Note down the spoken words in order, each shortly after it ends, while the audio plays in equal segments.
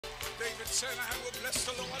Said I will bless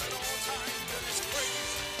the Lord at all times, and his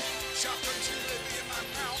praise shall continually be in my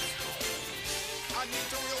mouth. I need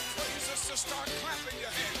the real praisers to start clapping your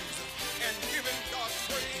hands and giving God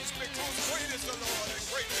praise, because great is the Lord and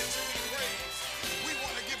greatly to be praised. We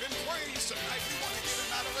want to give him praise tonight. We want to give him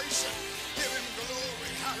adoration, give him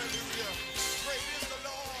glory. Hallelujah. Great is the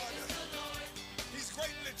Lord. He's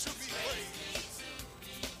greatly to be praised.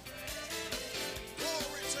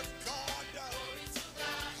 Glory to God.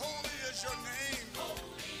 Holy is your name.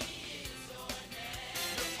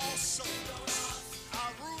 You're awesome.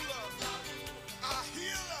 Our ruler, our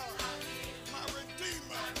healer, my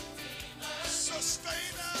redeemer,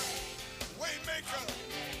 sustainer, waymaker.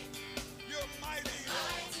 You're mighty,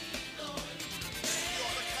 Lord. You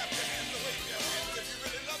ought to clap your hands and wave your hands if you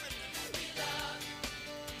really love him.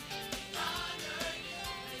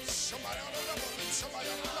 Somebody ought to love him. Somebody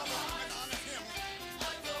ought to love him and honor him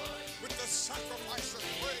with the sacrifice of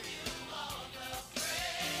praise.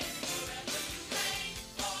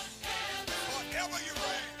 Forever you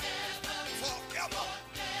reign. Forever.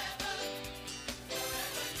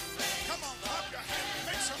 Come on, clap your hands.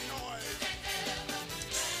 Make some noise.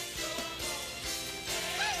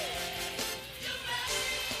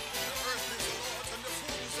 The earth is the Lord's and the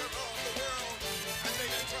fullness thereof, the world, and they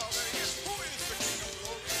that dwell therein. Who is the King of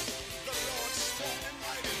glory? The Lord strong and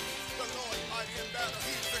mighty. The Lord mighty in battle.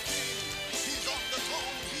 He's the King. He's on the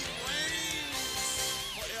throne. He reigns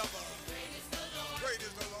forever. Great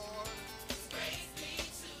is the Lord.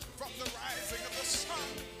 From the rising of the sun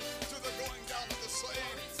to the going down of the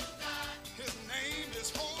same, his name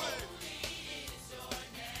is holy.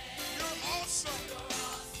 You're awesome.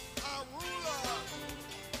 Our ruler,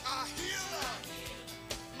 our healer,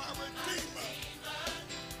 my redeemer,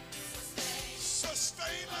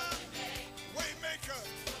 sustainer, waymaker.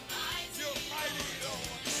 You're mighty,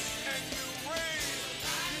 Lord, and you reign,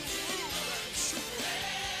 you rule and super.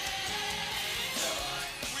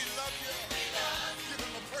 We love you. Give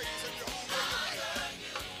him a praise in your own way tonight.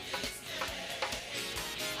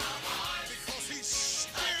 Because he's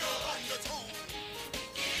still on the throne.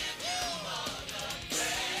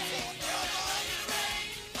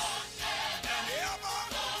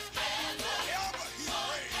 Forever he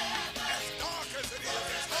reigns. As dark as it is,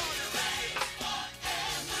 as hard as it is.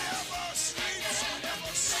 Never sleeps,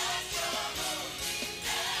 never slumbers.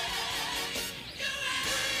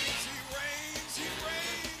 He reigns.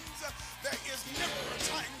 There is never a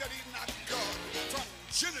time that he's not God. From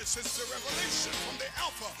Genesis to Revelation, from the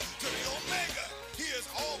Alpha to the Omega, he is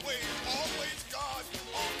always God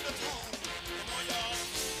on the throne. Come on, y'all.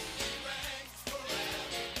 He reigns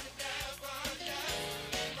forever and ever, yes.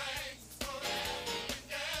 He reigns forever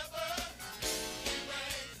and ever. He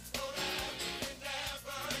reigns forever and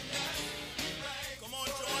ever, yes. He reigns. Come on,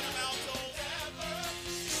 join him, altos.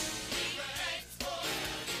 He reigns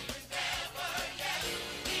forever and ever, yes.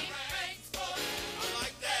 He reigns forever. I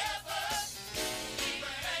like that. He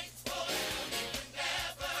reigns forever and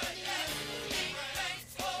ever, yes. He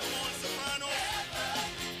reigns forever. Come on, soprano.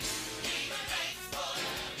 He reigns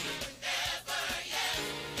forever and ever, yes.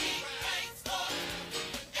 He reigns forever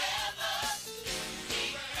and ever.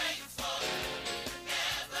 He reigns forever and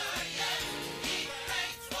ever, yes. He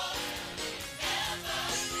reigns forever and ever.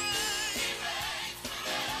 He reigns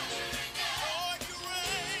forever and ever. Lord, you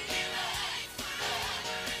reign. He reigns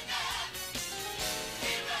forever and ever.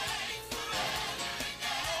 He reigns forever and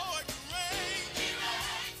ever. Lord, you reign. He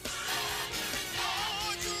reigns forever and ever.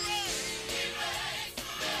 Lord, you reign. He reigns forever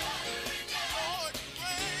and ever. Lord, you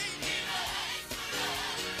reign. He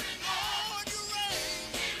reigns forever and ever. Lord, you reign.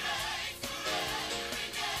 He reigns forever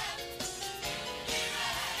and ever. He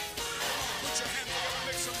reigns forever. Put your hands together,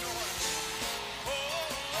 make some noise. Oh,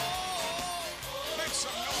 oh, oh. Make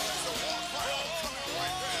some noise. The war cry coming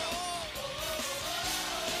right there. Oh,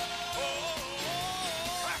 oh, oh.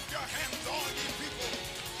 Clap your hands, all you people,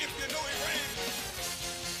 if you know he reigns.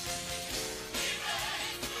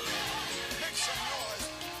 Make some noise.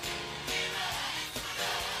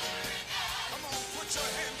 Come on, put your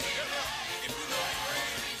hands together if you know he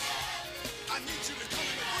reigns. I need you to come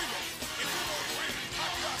in agreement. If you know he reigns,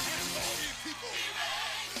 clap your hands, all you people.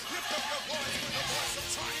 Lift up your voice with the voice of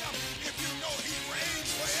triumph if you know he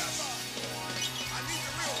reigns forever. I need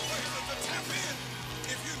the real praisers to tap in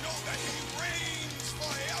if you know that he reigns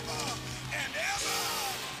forever and ever.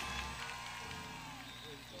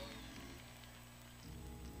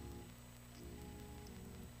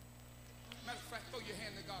 Matter of fact, throw your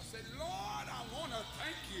hand to God. Say, Lord, I want to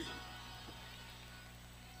thank you.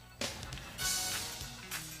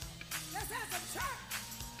 Let's have some church.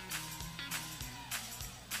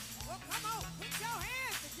 Well, come on, put your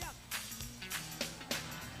hands together.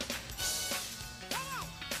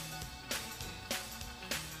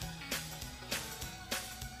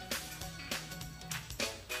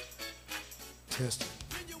 Test it.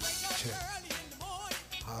 Check.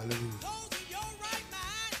 Hallelujah.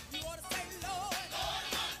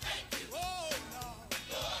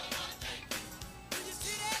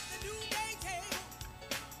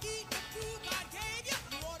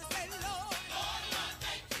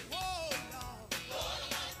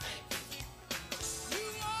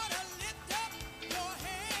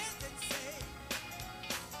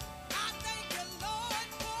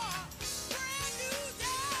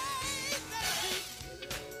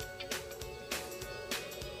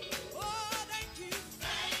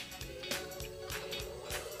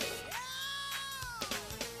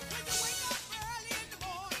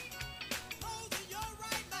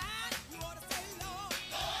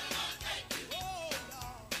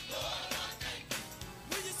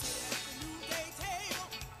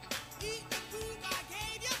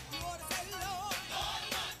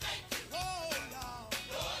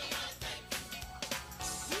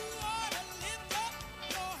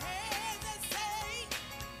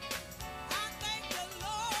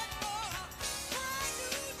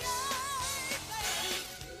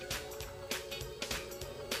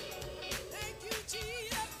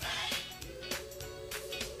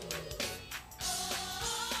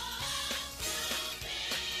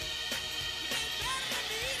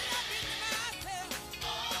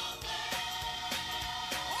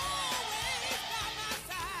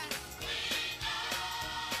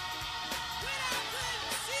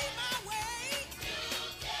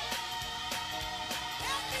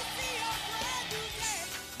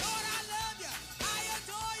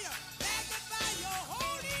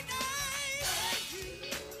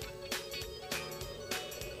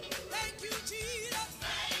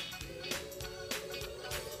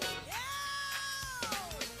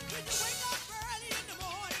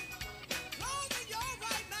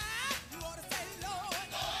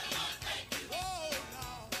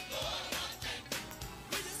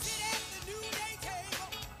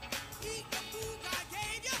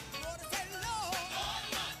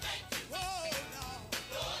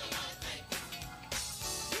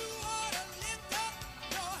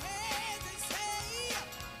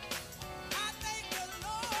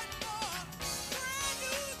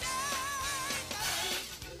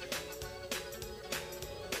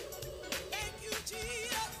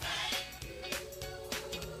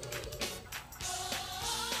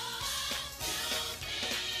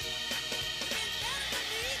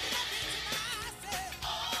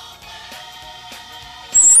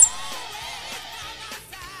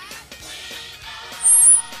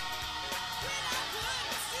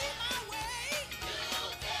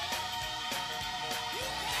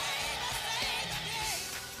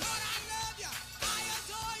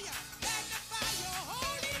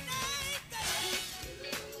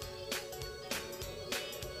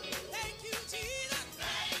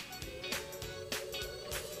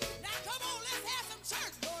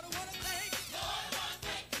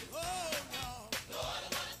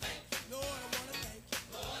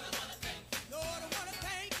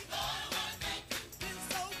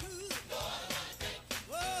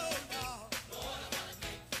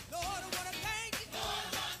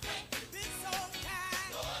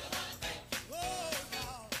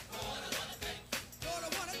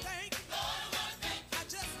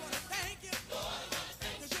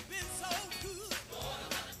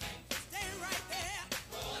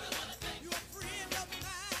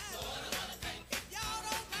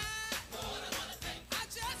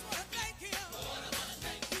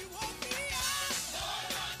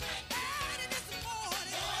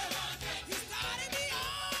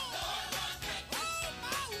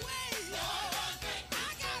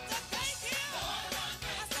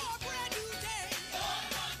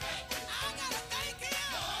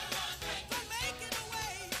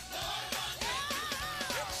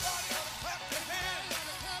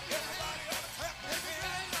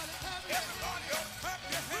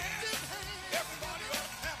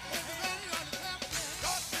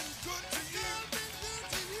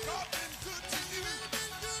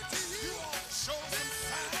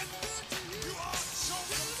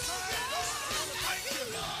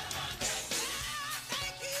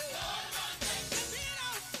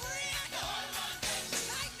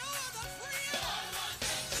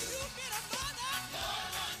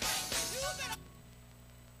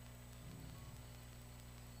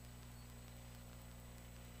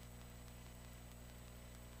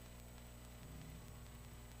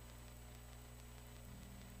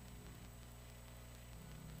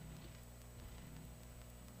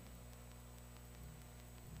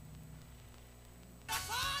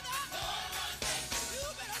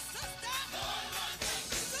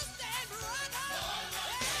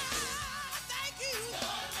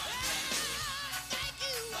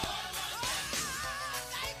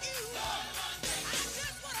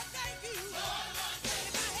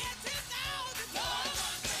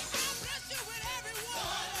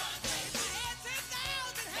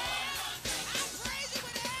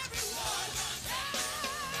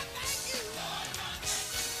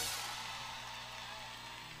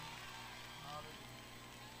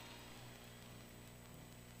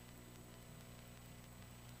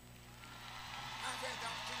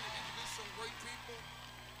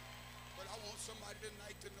 somebody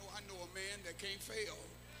tonight to know I know a man that can't fail.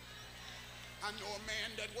 I know a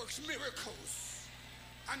man that works miracles.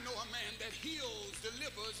 I know a man that heals,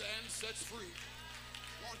 delivers, and sets free.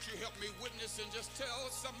 Won't you help me witness and just tell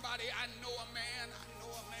somebody, I know a man, I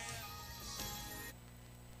know a man.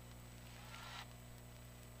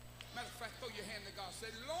 Matter of fact, throw your hand to God.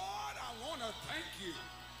 Say, Lord, I want to thank you.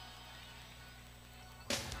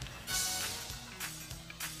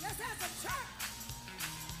 Let's have some church.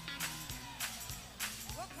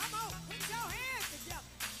 Well, come on, put your hands together.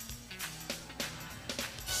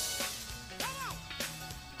 Come on.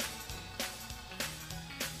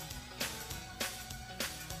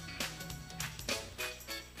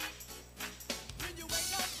 When you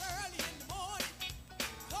wake up early in the morning,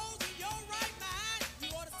 closing your right mind, you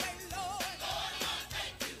ought to say, Lord, Lord, I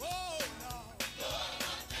thank you. Oh, Lord. Lord,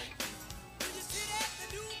 I thank you. When you sit at the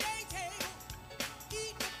noonday table,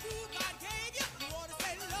 eat the food God gave you, you ought to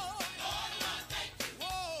say, Lord, Lord, I thank you.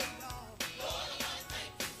 Oh, Lord. Lord, I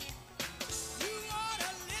thank you. You ought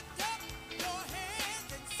to lift up your hands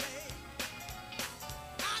and say,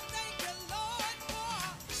 I thank you, Lord, for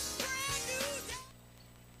a brand new day.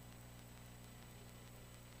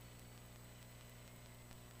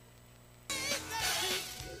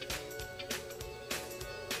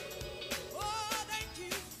 Oh, thank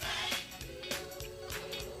you.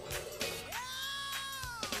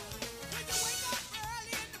 When you wake up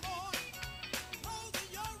early in the morning, closing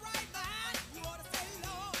your right mind, you ought to say,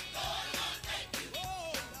 Lord, Lord, I thank you.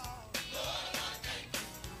 Oh, Lord. Lord, I thank you.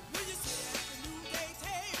 When you sit at the noonday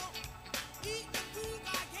table, eating the food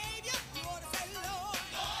God gave you, you ought to say, Lord,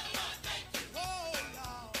 Lord, I thank you. Oh,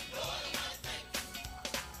 Lord. Lord, I thank you.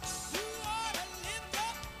 You ought to lift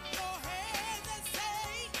up your hands and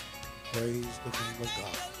say, Praise the name of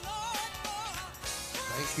God.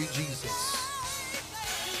 Thank you, Jesus.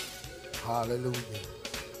 Hallelujah.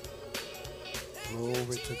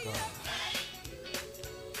 Glory to God.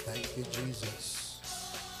 Thank you, Jesus.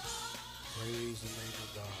 Praise the name of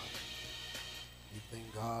God. We thank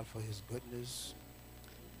God for his goodness.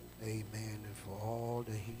 Amen. And for all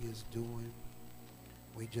that he is doing.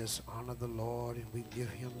 We just honor the Lord and we give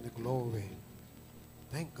him the glory.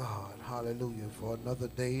 Thank God, hallelujah, for another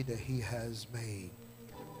day that he has made.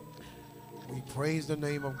 We praise the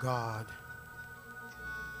name of God.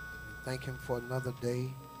 We thank him for another day.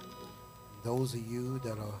 Those of you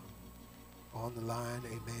that are on the line,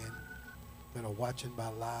 amen, that are watching by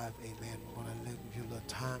live, amen, I want to give you a little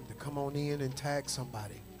time to come on in and tag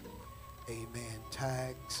somebody. Amen.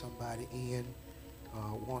 Tag somebody in.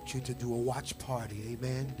 Want you to do a watch party,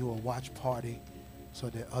 amen. Do a watch party so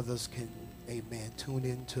that others can, amen, tune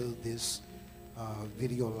into this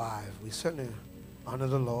video live. We certainly honor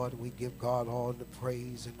the Lord. We give God all the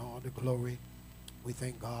praise and all the glory. We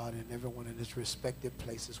thank God and everyone in its respective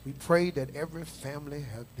places. We pray that every family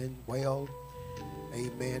has been well,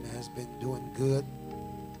 amen, has been doing good.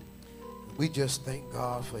 We just thank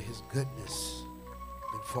God for his goodness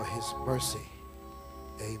and for his mercy,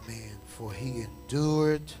 amen, for he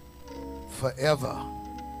endured forever.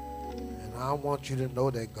 And I want you to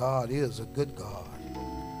know that God is a good God.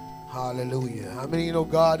 Hallelujah. How many of you know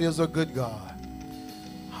God is a good God?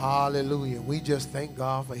 Hallelujah. We just thank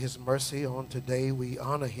God for his mercy on today. We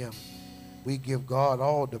honor him. We give God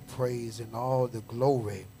all the praise and all the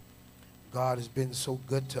glory. God has been so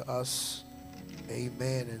good to us.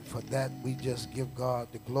 Amen. And for that, we just give God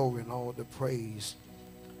the glory and all the praise.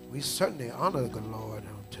 We certainly honor the Lord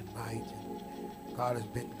on tonight. God has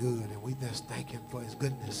been good, and we just thank him for his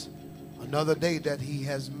goodness. Another day that he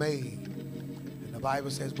has made. And the Bible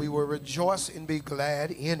says we will rejoice and be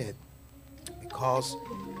glad in it because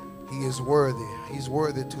he is worthy. He's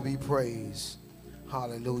worthy to be praised.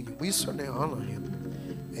 Hallelujah. We certainly honor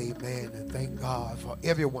him. Amen. And thank God for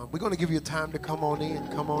everyone. We're going to give you time to come on in.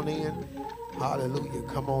 Come on in. Hallelujah.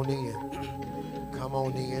 Come on in. Come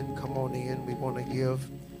on in. Come on in. We want to give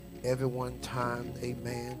everyone time,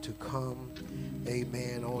 amen, to come,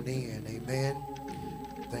 amen, on in. Amen.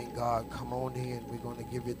 Thank God. Come on in. We're going to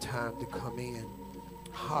give you time to come in.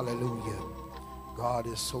 Hallelujah. God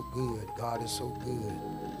is so good. God is so good.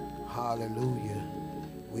 Hallelujah.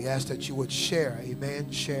 We ask that you would share.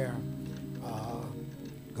 Amen. Share.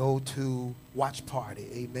 Go to watch party.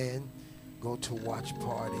 Amen. Go to watch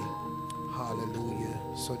party. Hallelujah.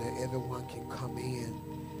 So that everyone can come in.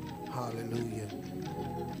 Hallelujah.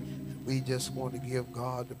 We just want to give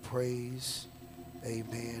God the praise.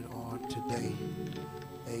 Amen. On today.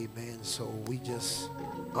 Amen. So we just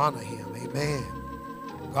honor him. Amen.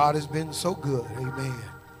 God has been so good. Amen.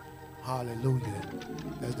 Hallelujah.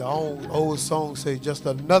 As the old song says, just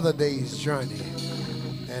another day's journey.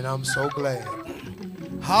 And I'm so glad.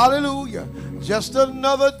 Hallelujah. Just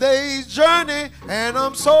another day's journey, and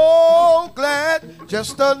I'm so glad.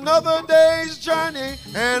 Just another day's journey,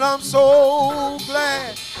 and I'm so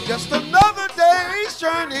glad. Just another day's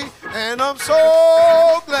journey, and I'm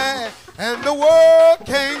so glad. And the world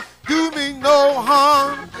can't do me no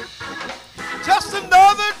harm. Just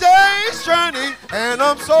another day's journey, and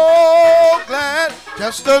I'm so glad.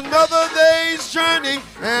 Just another day's journey,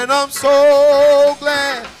 and I'm so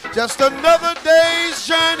glad. Just another day's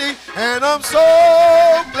journey, and I'm so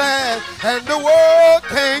glad. And the world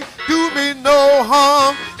can't do me no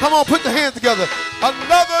harm. Come on, put the hands together.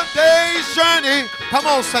 Another day's journey. Come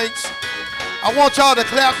on, saints. I want y'all to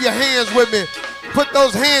clap your hands with me. Put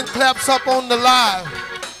those hand claps up on the live.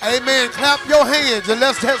 Amen. Clap your hands and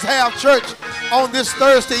let's just have church on this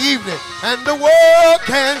Thursday evening. And the world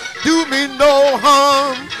can't do me no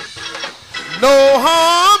harm. No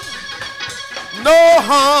harm. No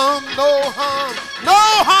harm, no harm, no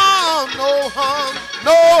harm, no harm,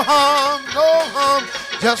 no harm, no harm.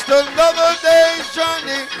 Just another day's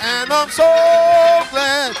journey, and I'm so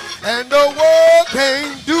glad. And the world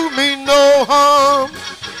can't do me no harm.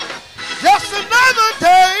 Just another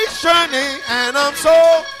day's journey, and I'm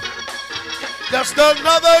so. Just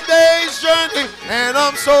another day's journey, and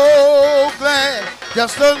I'm so glad.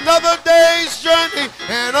 Just another day's journey,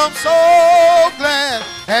 and I'm so glad.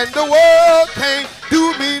 And the world can't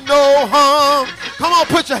do me no harm. Come on,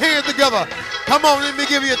 put your hands together. Come on, let me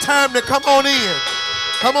give you time to come on in.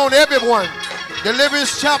 Come on, everyone.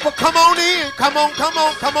 Deliverance Chapel, come on in. Come on, come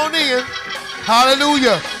on, come on in.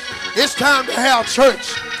 Hallelujah. It's time to have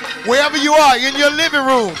church. Wherever you are, in your living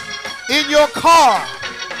room, in your car,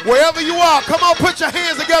 wherever you are, come on, put your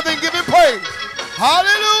hands together and give him praise.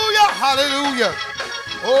 Hallelujah, hallelujah.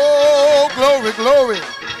 Oh, glory, glory.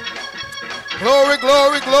 Glory,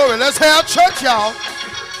 glory, glory. Let's have church, y'all.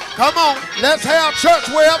 Come on, let's have church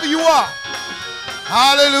wherever you are.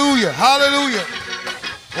 Hallelujah, hallelujah.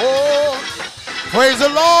 Oh, praise the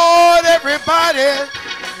Lord, everybody.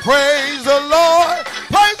 Praise the Lord.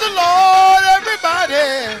 Praise the Lord,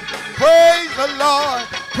 everybody. Praise the Lord.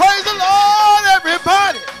 Praise the Lord,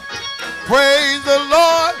 everybody. Praise the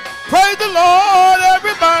Lord. Praise the Lord,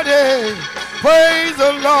 everybody. Praise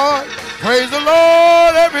the Lord. Praise the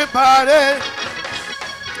Lord, everybody.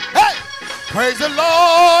 Hey! Praise the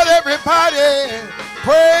Lord, everybody.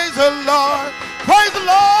 Praise the Lord. Praise the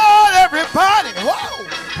Lord, everybody. Whoa!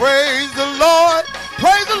 Praise the Lord.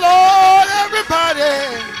 Praise the Lord, everybody.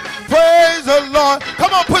 Praise the Lord.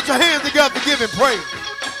 Come on, put your hands together to give him praise.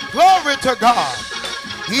 Glory to God.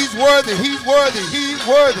 He's worthy. He's worthy. He's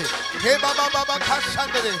worthy. Hey,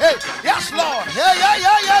 hey, yes, Lord. Yeah.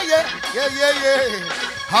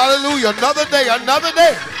 Hallelujah. Another day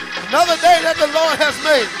that the Lord has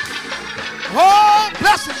made. Oh,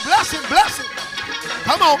 blessing.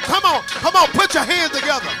 Come on. Put your hands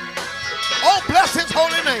together. Oh, bless his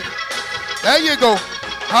holy name. There you go.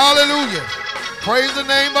 Hallelujah. Praise the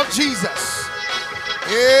name of Jesus.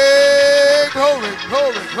 Yeah, glory.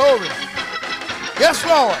 Yes,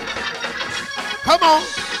 Lord. Come on.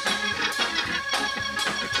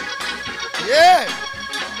 Yeah.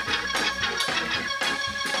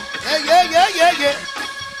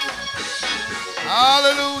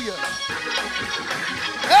 Hallelujah.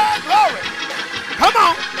 Yeah, glory. Come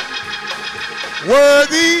on.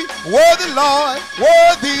 Worthy, Lord,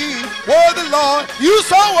 worthy, Lord. You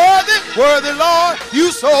so worthy, Lord.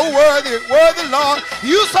 You so worthy, Lord.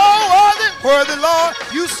 You so worthy, Lord.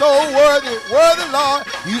 You so worthy, Lord.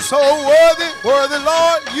 You so worthy,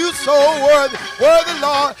 Lord. You so worthy,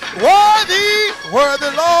 Lord. Worthy,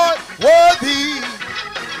 Lord.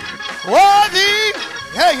 Worthy.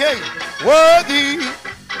 Hey. Worthy,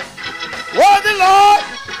 Lord.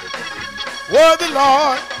 Worthy,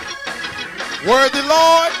 Lord. Worthy,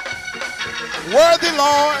 Lord. Worthy,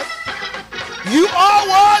 Lord. You are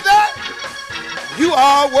worthy. You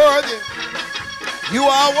are worthy. You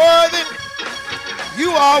are worthy.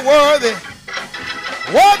 You are worthy.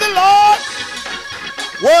 Worthy, Lord.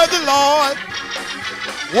 Worthy, Lord.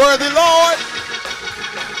 Worthy, Lord.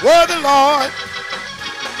 Worthy, Lord.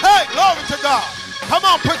 Hey, glory to God. Come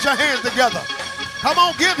on, put your hands together. Come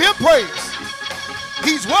on, give him praise.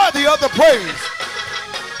 He's worthy of the praise.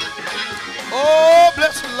 Oh,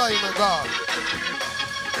 bless the name of God.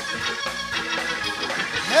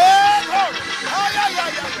 Yeah, glory.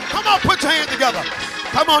 Yeah. Come on, put your hands together.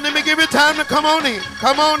 Come on, let me give you time to come on in.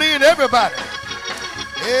 Come on in, everybody.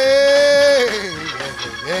 Yeah.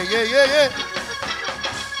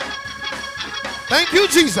 Thank you,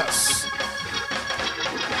 Jesus.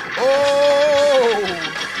 Oh.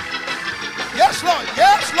 Yes, Lord.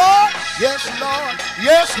 Yes, Lord. Yes, Lord.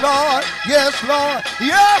 Yes, Lord. Yes, Lord.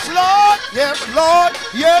 Yes, Lord. Yes, Lord.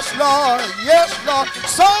 Yes, Lord. Yes, Lord.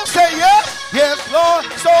 Soul say yes. Yes, Lord.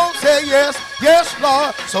 Soul say yes. Yes,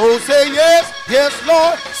 Lord. Soul say yes. Yes,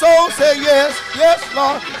 Lord. Soul say yes. Yes,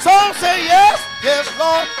 Lord. Soul say yes. Yes,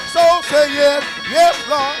 Lord. Soul say yes. Yes,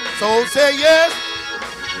 Lord. Soul say yes.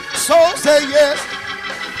 Soul say yes.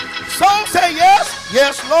 Soul say yes.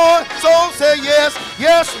 Yes, Lord. Soul say yes.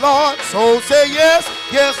 Yes, Lord. Soul say yes.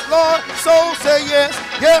 Yes, Lord. Soul say yes.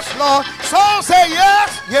 Yes, Lord. Soul say yes.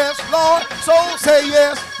 Yes, Lord. Soul say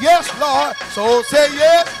yes. Yes, Lord. Soul say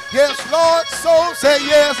yes. Yes, Lord. Soul say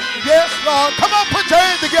yes. Yes, Lord. Come on, put your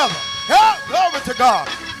hands together. Oh, glory to God.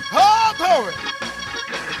 Oh, glory.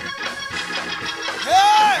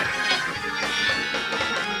 Hey.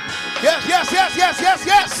 Yes, yes, yes, yes, yes,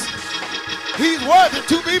 yes. He's worthy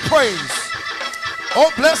to be praised.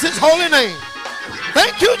 Oh, bless his holy name.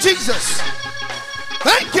 Thank you, Jesus.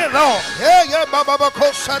 Thank you, Lord. Yeah, yeah,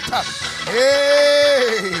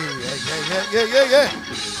 hey, yeah.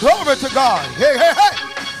 Glory to God. Hey, hey, hey.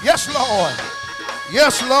 Yes, Lord.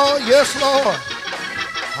 Yes, Lord. Yes, Lord.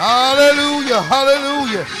 Hallelujah.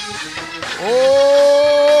 Hallelujah.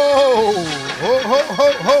 Oh, ho, ho,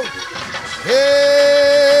 ho, ho.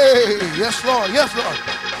 Hey, yes, Lord. Yes, Lord.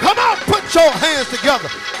 Come on, put your hands together.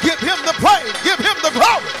 Give him the praise. Give him the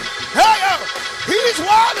glory. Hey, he's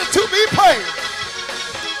worthy to be praised.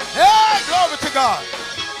 Hey, glory to God.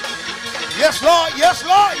 Yes, Lord. Yes,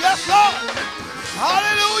 Lord. Yes, Lord.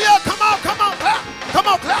 Hallelujah. Come on, come on, clap. Come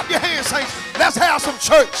on, clap your hands, saints. Let's have some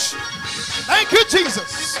church. Thank you,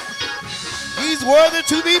 Jesus. He's worthy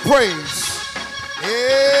to be praised.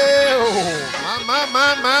 Yeah, oh,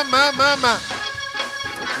 my.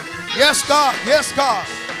 Yes, God. Yes, God.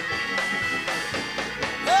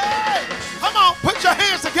 Hey, come on, put your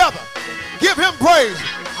hands together. Give him praise.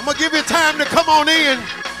 I'm going to give you time to come on in.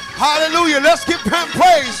 Hallelujah. Let's give him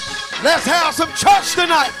praise. Let's have some church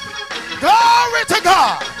tonight. Glory to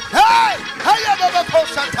God. Hey, hey,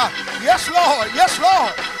 yes, Lord. Yes,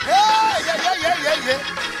 Lord. Hey, yeah.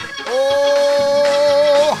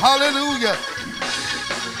 Oh, hallelujah.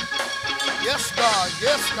 Yes, God.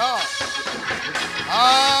 Yes, God.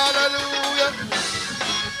 Hallelujah.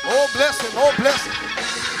 Oh, bless him. Oh, bless him.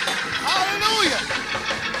 Hallelujah.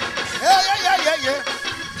 Yeah.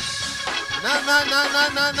 Nah.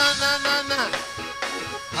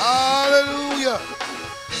 Hallelujah.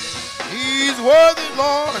 He's worthy,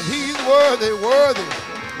 Lord. He's worthy.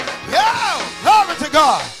 Yeah. Glory to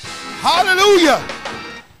God. Hallelujah.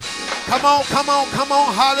 Come on.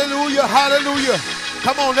 Hallelujah.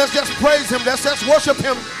 Come on, let's just praise him. Let's just worship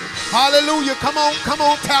him. Hallelujah. Come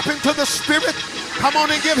on. Tap into the Spirit. Come on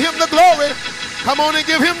and give him the glory. Come on and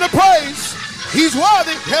give him the praise. He's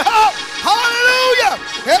worthy. Hallelujah.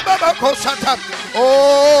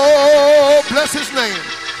 Oh, bless his name.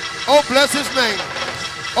 Oh, bless his name.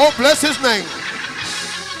 Oh, bless his name.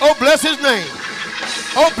 Oh, bless his name.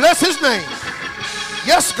 Oh, bless his name.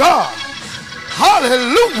 Yes, God.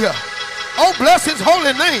 Hallelujah. Oh, bless his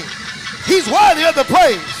holy name. He's worthy of the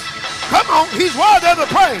praise. Come on, he's worthy of the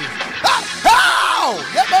praise. Oh!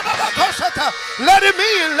 Let him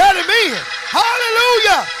in.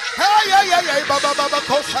 Hallelujah.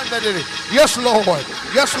 Yes, Lord.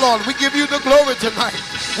 Yes, Lord. We give you the glory tonight.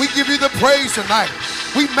 We give you the praise tonight.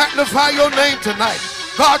 We magnify your name tonight.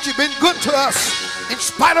 God, you've been good to us in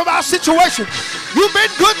spite of our situation. You've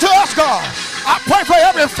been good to us, God. I pray for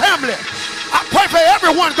every family. I pray for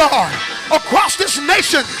everyone, God, across this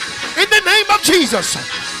nation. In the name of Jesus,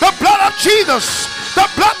 the blood of Jesus, the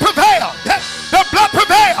blood prevail. The blood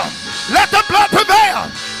prevail. Let the blood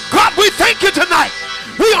prevail. God, we thank you tonight.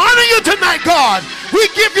 We honor you tonight, God. We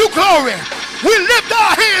give you glory. We lift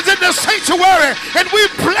our hands in the sanctuary and we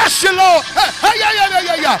bless you, Lord.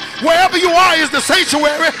 Wherever you are is the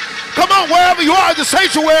sanctuary. Come on, wherever you are in the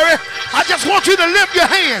sanctuary, I just want you to lift your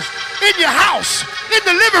hands in your house, in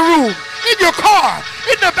the living room, in your car,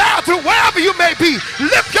 in the bathroom, wherever you may be.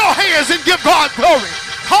 Lift your hands and give God glory.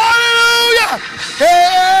 Hallelujah.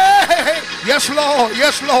 Hey. Yes, Lord.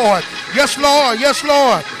 Yes, Lord. Yes, Lord. Yes,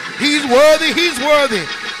 Lord. He's worthy. He's worthy.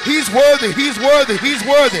 He's worthy. He's worthy. He's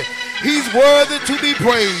worthy. He's worthy to be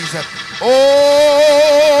praised.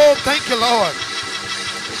 Oh, thank you, Lord.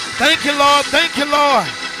 Thank you, Lord. Thank you, Lord.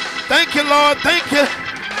 Thank you, Lord. Thank you.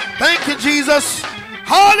 Thank you, Jesus.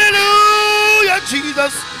 Hallelujah,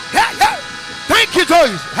 Jesus. Hey. Thank you,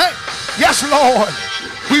 Jesus. Hey. Yes, Lord.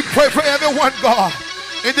 We pray for everyone, God.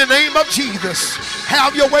 In the name of Jesus.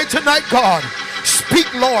 Have your way tonight, God.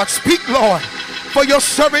 Speak, Lord. Speak, Lord. For your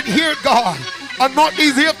servant here, God. Anoint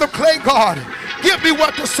these ears of clay, God. Give me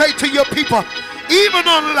what to say to your people. Even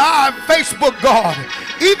on live Facebook, God.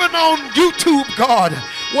 even on YouTube, God.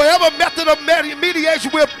 Whatever method of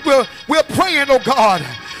mediation we're praying, oh God.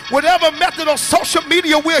 Whatever method of social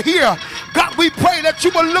media we're here, God, we pray that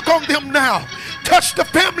you will look on them now. Touch the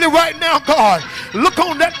family right now, God. Look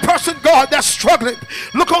on that person, God, that's struggling.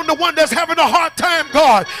 Look on the one that's having a hard time,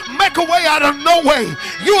 God. Make a way out of no way.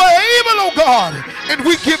 You are able, oh God, and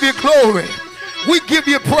we give you glory. We give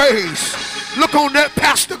you praise. Look on that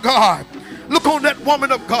pastor, God. Look on that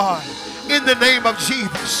woman of God. In the name of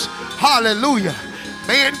Jesus. Hallelujah.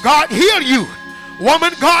 Man, God, heal you.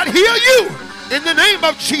 Woman, God, heal you. In the name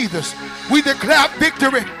of Jesus, we declare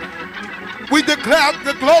victory. We declare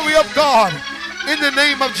the glory of God. In the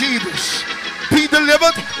name of Jesus, be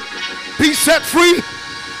delivered, be set free,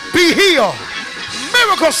 be healed.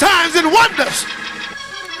 Miracle signs and wonders.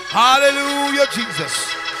 Hallelujah,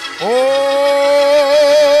 Jesus.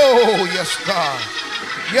 Oh, yes, God.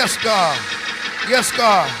 Yes, God. Yes,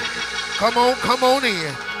 God. Come on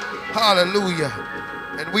in. Hallelujah.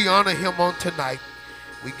 And we honor him on tonight.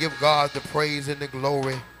 We give God the praise and the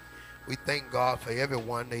glory. We thank God for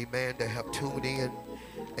everyone, amen, that have tuned in,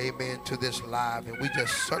 amen, to this live. And we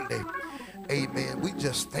just certainly, amen, we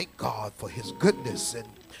just thank God for his goodness and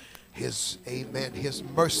his, amen, his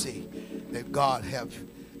mercy that God have,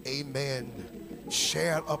 amen,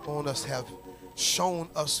 shared upon us, have shown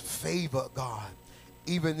us favor, God.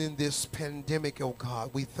 Even in this pandemic, oh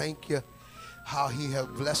God, we thank you how he has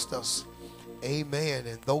blessed us. Amen.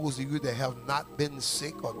 And those of you that have not been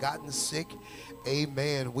sick or gotten sick,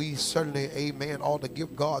 amen, we certainly, amen, ought to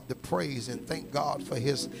give God the praise and thank God for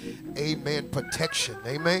his, amen, protection.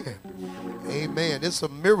 Amen. Amen. It's a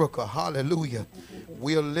miracle. Hallelujah.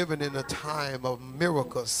 We are living in a time of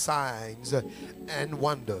miracles, signs, and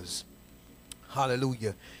wonders.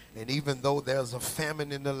 Hallelujah. And even though there's a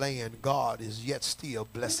famine in the land, God is yet still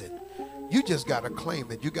blessed. You just got to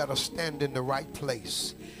claim it. You got to stand in the right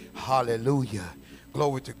place. Hallelujah.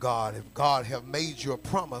 Glory to God. If God have made you a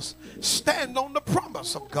promise, stand on the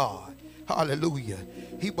promise of God. Hallelujah.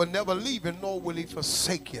 He will never leave you, nor will he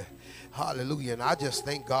forsake you. Hallelujah. And I just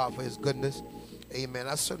thank God for his goodness. Amen.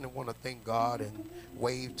 I certainly want to thank God and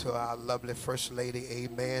wave to our lovely First Lady.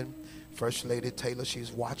 Amen. First Lady Taylor,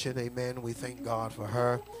 she's watching. Amen. We thank God for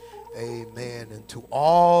her. Amen. And to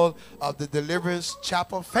all of the Deliverance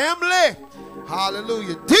Chapel family.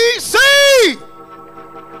 Hallelujah. DC!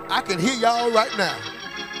 I can hear y'all right now.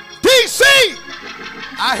 DC!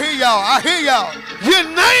 I hear y'all. I hear y'all.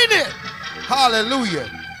 United. Hallelujah.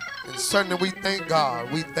 And certainly we thank God.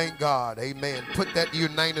 We thank God. Amen. Put that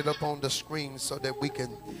united up on the screen so that we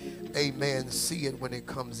can, amen, see it when it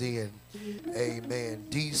comes in. Amen.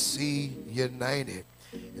 DC United.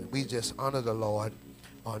 And we just honor the Lord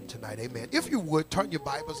on tonight. Amen. If you would, turn your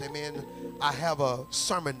Bibles. Amen. I have a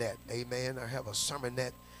sermonette. Amen. I have a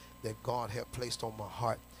sermonette that God has placed on my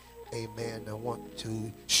heart. Amen. I want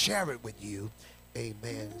to share it with you.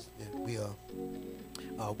 Amen. And we're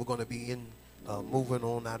going to be moving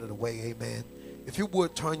on out of the way. Amen. If you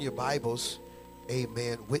would turn your Bibles,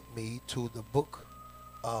 amen, with me to the book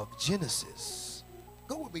of Genesis.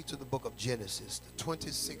 Go with me to the book of Genesis, the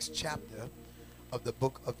 26th chapter of the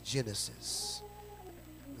book of Genesis.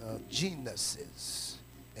 Genesis.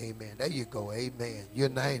 Amen. There you go. Amen.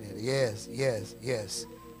 United. Yes, yes, yes.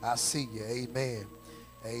 I see you. Amen.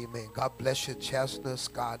 Amen. God bless you, Chestnut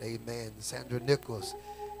Scott. Amen. Sandra Nichols.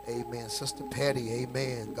 Amen. Sister Patty.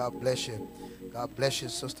 Amen. God bless you. God bless you,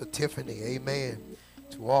 Sister Tiffany. Amen.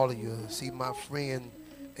 To all of you. See my friend.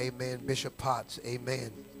 Amen. Bishop Potts.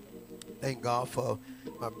 Amen. Thank God for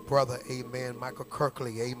my brother. Amen. Michael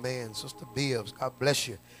Kirkley. Amen. Sister Bibbs. God bless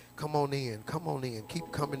you. Come on in. Come on in.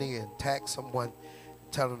 Keep coming in. Tag someone.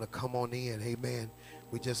 Tell them to come on in. Amen.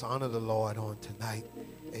 We just honor the Lord on tonight.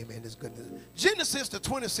 Amen. It's goodness. Genesis, the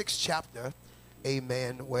 26th chapter.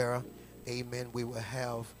 Amen. Where, amen, we will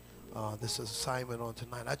have this assignment on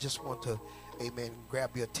tonight. I just want to, amen,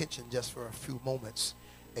 grab your attention just for a few moments.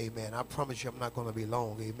 Amen. I promise you I'm not going to be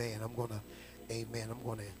long. Amen. I'm going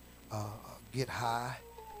to get high.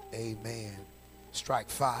 Amen. Strike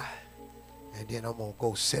fire. And then I'm going to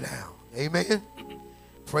go sit down. Amen.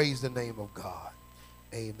 Praise the name of God.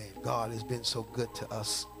 Amen. God has been so good to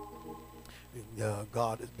us.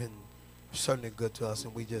 God has been certainly good to us,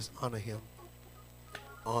 and we just honor him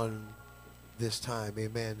on this time.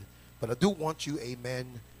 Amen. But I do want you,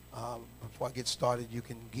 amen, before I get started, you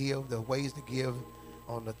can give. The ways to give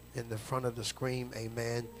in the front of the screen.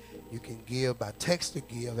 Amen. You can give by text to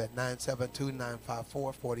give at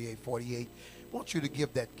 972-954-4848. I want you to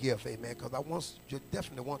give that gift, amen, because I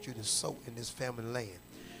definitely want you to sow in this family land.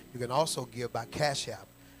 You can also give by Cash App,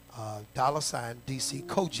 $ DC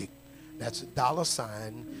Kojic. That's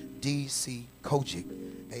 $DC Kojic.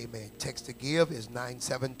 Amen. Text to give is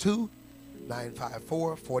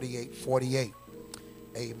 972-954-4848.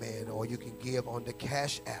 Amen. Or you can give on the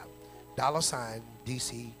Cash App,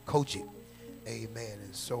 $DC Kojic. Amen.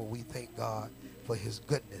 And so we thank God for his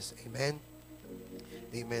goodness. Amen.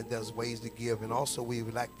 Amen. There's ways to give. And also we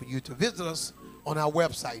would like for you to visit us on our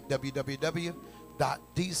website,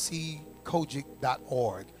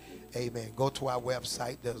 www.dckojic.org. Amen. Go to our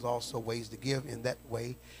website. There's also ways to give in that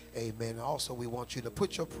way. Amen. Also, we want you to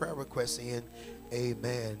put your prayer requests in.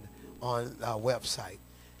 Amen. On our website.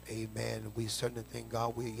 Amen. We certainly thank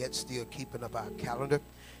God we're yet still keeping up our calendar.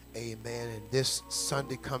 Amen. And this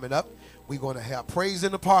Sunday coming up, we're going to have praise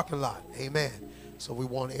in the parking lot. Amen. So we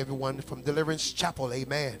want everyone from Deliverance Chapel.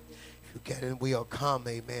 Amen. If you can, we'll come.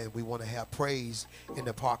 Amen. We want to have praise in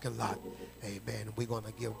the parking lot. Amen. We're going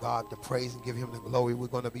to give God the praise and give him the glory. We're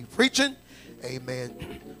going to be preaching. Amen.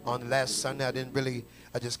 On last Sunday,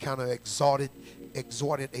 I just kind of exhorted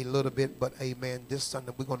a little bit. But amen, this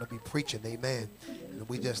Sunday we're going to be preaching. Amen. And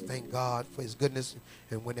we just thank God for his goodness.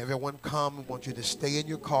 And when everyone comes, we want you to stay in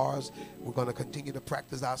your cars. We're going to continue to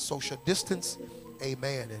practice our social distance.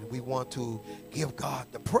 Amen. And we want to give God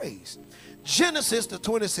the praise. Genesis, the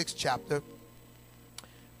 26th chapter.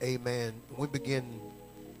 Amen. We begin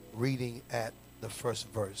reading at the first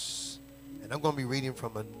verse. And I'm going to be reading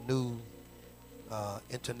from a new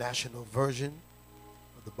international version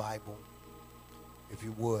of the Bible, if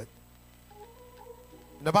you would.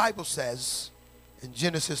 And the Bible says, in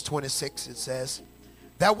Genesis 26, it says,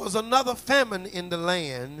 there was another famine in the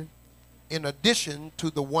land in addition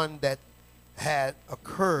to the one that had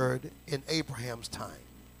occurred in Abraham's time.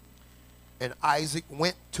 And Isaac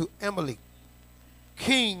went to Amalek,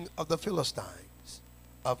 king of the Philistines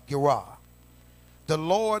of Gerar. The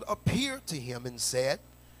Lord appeared to him and said,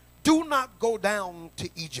 do not go down to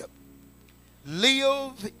Egypt.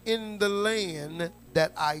 Live in the land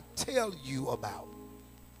that I tell you about.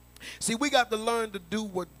 See, we got to learn to do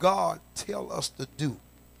what God tells us to do.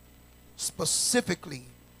 Specifically,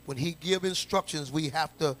 when he gives instructions, we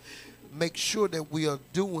have to make sure that we are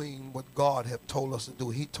doing what God has told us to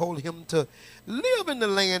do. He told him to live in the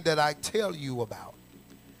land that I tell you about.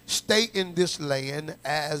 Stay in this land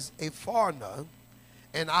as a foreigner,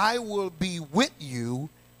 and I will be with you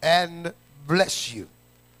and bless you.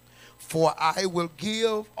 For I will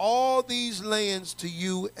give all these lands to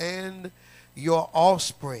you and your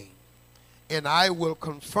offspring, and I will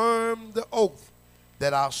confirm the oath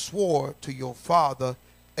that I swore to your father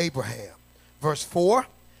Abraham. Verse 4,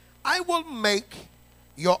 I will make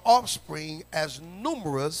your offspring as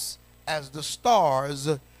numerous as the stars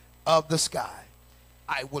of the sky.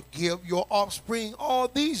 I will give your offspring all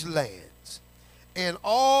these lands, and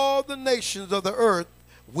all the nations of the earth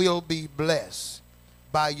will be blessed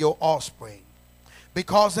by your offspring.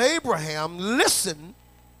 Because Abraham listened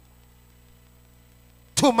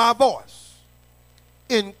to my voice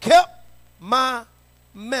and kept my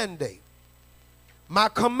mandate, my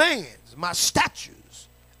commands, my statutes,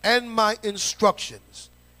 and my instructions.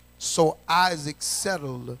 So Isaac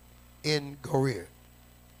settled in Gerar.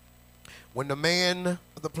 When the man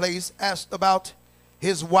of the place asked about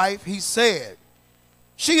his wife, he said,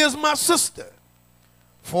 she is my sister.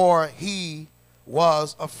 For he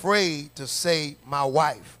was afraid to say my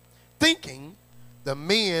wife, thinking the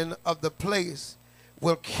men of the place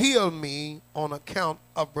will kill me on account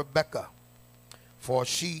of Rebekah, for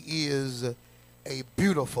she is a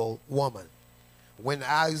beautiful woman. When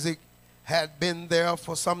Isaac had been there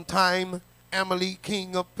for some time, Amalek,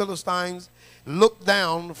 king of Philistines, looked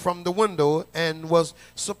down from the window and was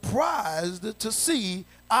surprised to see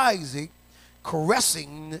Isaac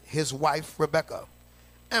caressing his wife Rebekah.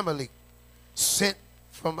 Amalek sent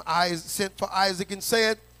for Isaac and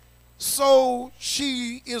said, so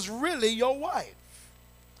she is really your wife.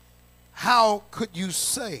 How could you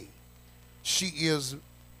say she is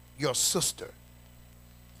your sister?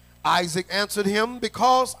 Isaac answered him,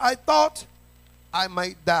 because I thought I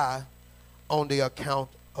might die on the account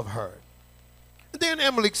of her. Then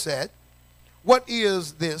Amalek said, what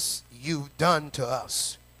is this you've done to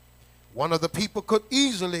us? One of the people could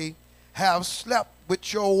easily have slept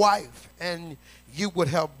with your wife, and you would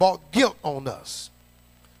have brought guilt on us.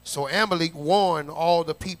 So Amalek warned all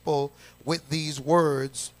the people with these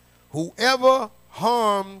words, whoever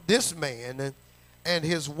harmed this man and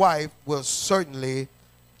his wife will certainly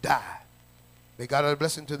die. May God add a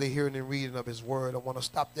blessing to the hearing and reading of his word. I want to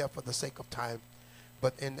stop there for the sake of time.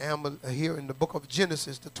 But here in the book of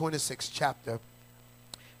Genesis, the 26th chapter,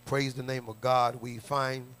 praise the name of God, we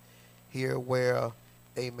find here where,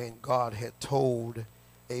 amen, God had told,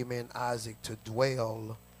 amen, Isaac to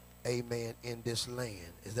dwell amen, in this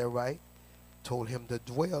land. Is that right? Told him to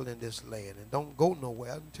dwell in this land and don't go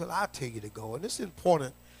nowhere until I tell you to go. And it's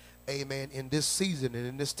important, amen, in this season and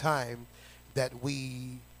in this time that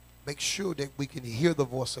we make sure that we can hear the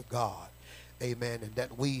voice of God, amen, and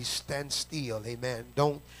that we stand still, amen.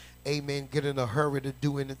 Don't, amen, get in a hurry to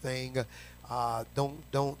do anything.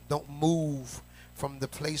 Don't move from the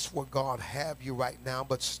place where God have you right now,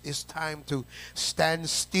 but it's time to stand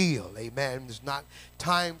still, amen. It's not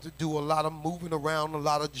time to do a lot of moving around, a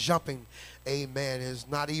lot of jumping, amen. It's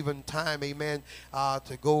not even time, amen,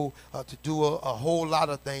 to go to do a whole lot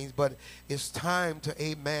of things, but it's time to,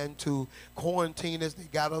 amen, to quarantine as they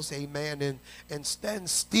got us, amen, and stand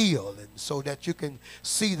still, and so that you can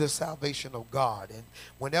see the salvation of God. And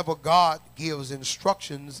whenever God gives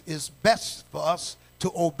instructions, it's best for us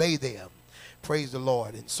to obey them. Praise the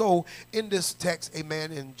Lord. And so in this text,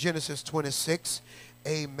 amen, in Genesis 26,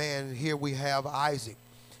 amen, here we have Isaac,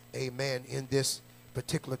 amen, in this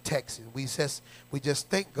particular text. And we just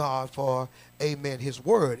thank God for, amen, his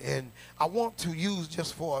word. And I want to use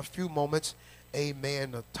just for a few moments,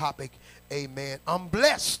 amen, a topic, amen. I'm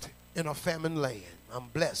blessed in a famine land. I'm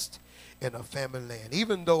blessed in a famine land.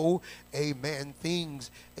 Even though, amen,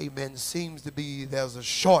 things, amen, seems to be, there's a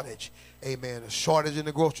shortage, amen, a shortage in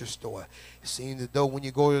the grocery store. It seems as though when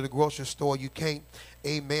you go to the grocery store, you can't,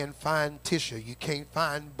 amen, find tissue. You can't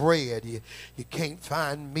find bread. You can't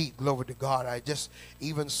find meat. Glory to God. I just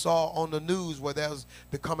even saw on the news where there's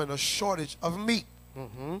becoming a shortage of meat.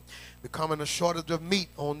 Becoming a shortage of meat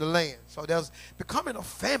on the land. So there's becoming a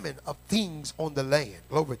famine of things on the land.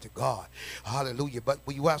 Glory to God. Hallelujah. But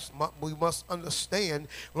we must understand,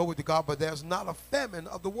 glory to God, but there's not a famine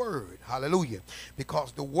of the word. Hallelujah.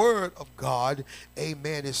 Because the word of God,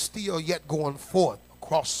 amen, is still yet going forth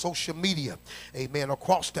across social media, amen,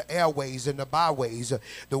 across the airways and the byways.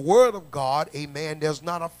 The word of God, amen, there's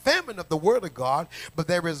not a famine of the word of God, but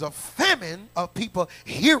there is a famine of people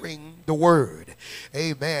hearing the word,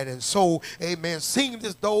 amen. And so, amen, seems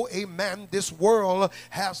as though, amen, this world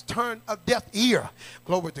has turned a deaf ear,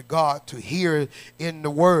 glory to God, to hear in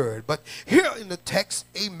the word. But here in the text,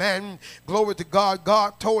 amen, glory to God,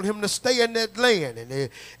 God told him to stay in that land, and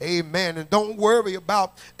amen, and don't worry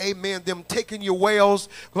about, amen, them taking your wells.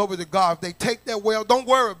 Glory to God. If they take that well, don't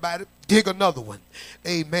worry about it. Dig another one.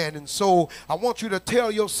 Amen. And so I want you to tell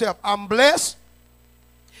yourself, I'm blessed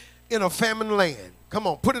in a famine land. Come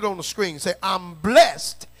on, put it on the screen. Say, I'm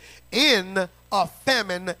blessed in a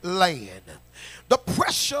famine land. The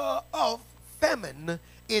pressure of famine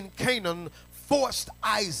in Canaan forced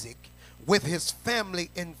Isaac with his family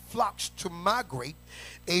in flocks to migrate,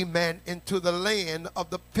 amen, into the land of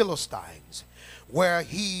the Philistines, where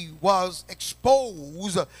he was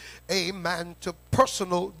exposed, amen, to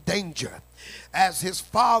personal danger, as his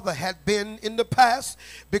father had been in the past,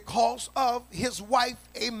 because of his wife,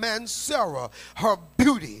 amen, Sarah. Her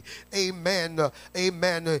beauty, amen,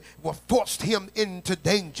 forced him into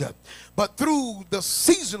danger. But through the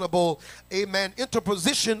seasonable, amen,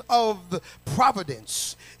 interposition of the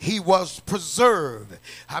providence, he was preserved.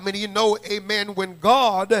 How many of you know, amen, when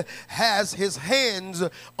God has his hands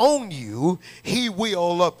on you, he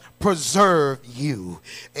will preserve you.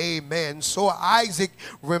 Amen. So Isaac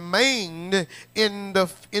remained in the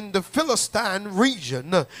Philistine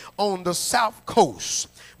region on the south coast,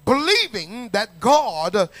 believing that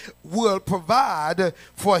God will provide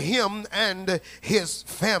for him and his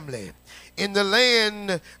family in the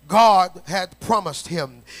land God had promised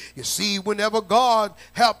him. You see, whenever God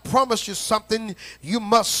has promised you something, you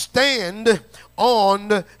must stand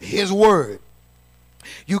on his word.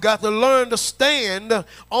 You got to learn to stand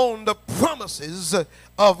on the promises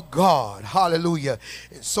of God. Hallelujah.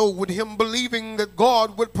 And so with him believing that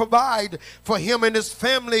God would provide for him and his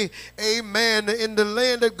family, amen, in the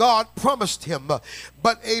land that God promised him.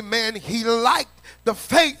 But, amen, he lacked the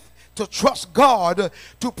faith to trust God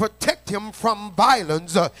to protect him from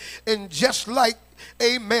violence. And just like,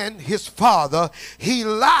 amen, his father, he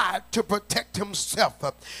lied to protect himself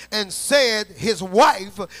and said his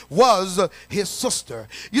wife was his sister.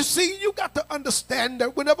 You see, you got to understand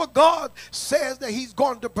that whenever God says that he's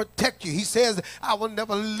going to protect you, he says, I will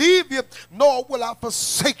never leave you, nor will I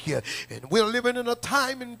forsake you. And we're living in a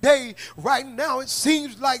time and day right now, it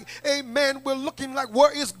seems like, amen, we're looking like,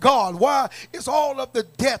 where is God? Why is all of the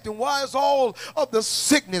death, and why is all of the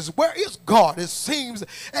sickness? Where is God? It seems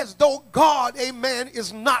as though God, amen, amen,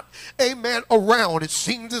 is not, amen, around. It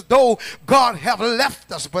seems as though God have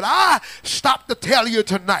left us. But I stop to tell you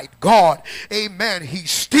tonight, God, amen,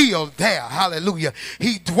 he's still there. Hallelujah.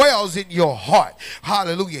 He dwells in your heart.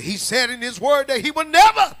 Hallelujah. He said in his word that he will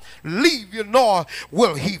never leave you, nor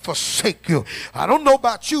will he forsake you. I don't know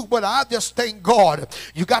about you, but I just thank God.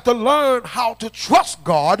 You got to learn how to trust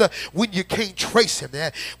God when you can't trace him.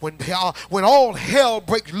 When all hell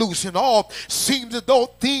breaks loose and all seems as though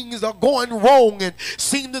things are going wrong and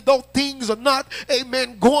seems as though things are not,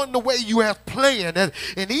 amen, going the way you have planned.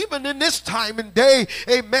 And even in this time and day,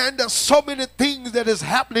 amen, there's so many things that is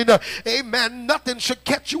happening. Amen, nothing should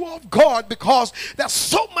catch you off guard because there's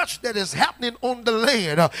so much that is happening on the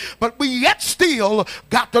land. But we yet still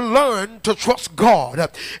got to learn to trust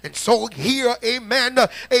God. And so here, amen,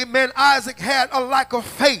 amen, Isaac had a lack of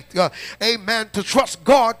faith, amen, to trust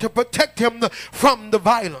God to protect him from the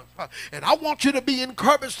violence. And I want you to be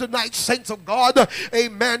encouraged tonight, saints of God,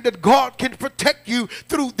 amen, that God can protect you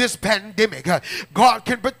through this pandemic. God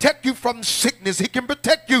can protect you from sickness. He can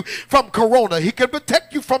protect you from corona. He can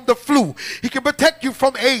protect you from the flu. He can protect you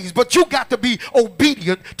from AIDS. But you got to be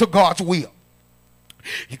obedient to God's will.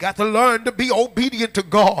 You got to learn to be obedient to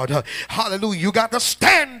God. Hallelujah. You got to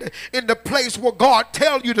stand in the place where God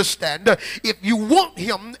tells you to stand if you want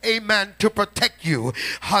him, amen, to protect you.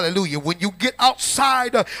 Hallelujah. When you get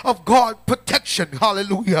outside of God's protection,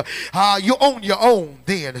 hallelujah, you're on your own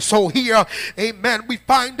then. So here, amen, we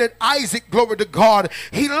find that Isaac, glory to God,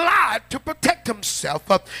 he lied to protect himself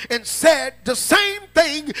and said the same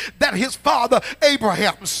thing that his father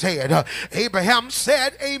Abraham said. Abraham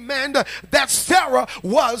said, amen, that Sarah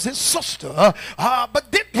was his sister,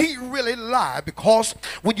 but did he really lie? Because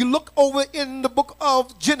when you look over in the book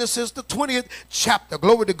of Genesis, the 20th chapter,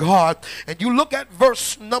 glory to God, and you look at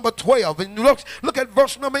verse number 12, and you look at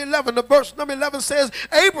verse number 11, the verse number 11 says,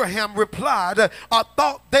 Abraham replied, I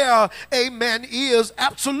thought there, amen, is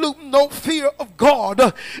absolute no fear of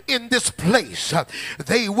God in this place.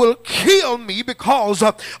 They will kill me because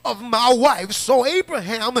of my wife. So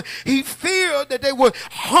Abraham, he feared that they would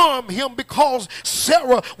harm him because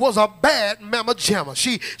Sarah was a bad mama jamma.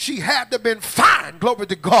 She had to have been fine, glory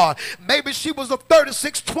to God. Maybe she was a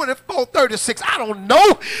 36, 24, 36. I don't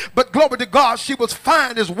know. But glory to God, she was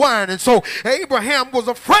fine as wine. And so Abraham was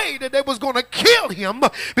afraid that they was going to kill him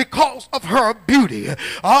because of her beauty.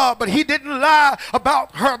 But he didn't lie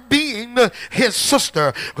about her being his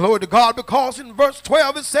sister. Glory to God, because in verse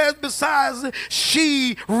 12 it says, besides,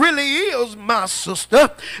 she really is my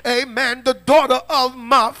sister. Amen. The daughter of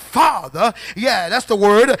my father. Yeah, that's the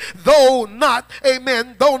word. Though not,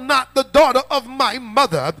 amen, though not the daughter of my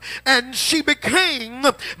mother. And she became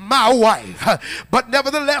my wife. But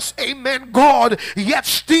nevertheless, amen, God yet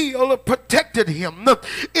still protected him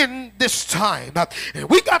in this time. And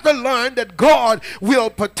we got to learn that God will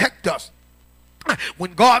protect us.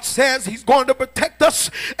 When God says he's going to protect us,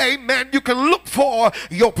 amen, you can look for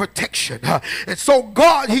your protection. And so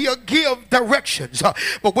God, he'll give directions.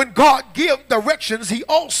 But when God gives directions, he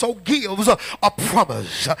also gives a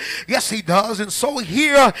promise. Yes, he does. And so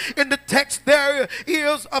here in the text, there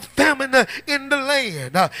is a famine in the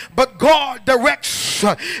land. But God directs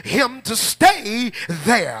him to stay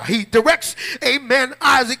there. He directs, amen,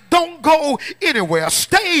 Isaac, don't go anywhere.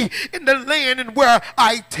 Stay in the land and where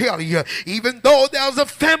I tell you. Even though there's a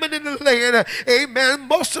famine in the land, amen,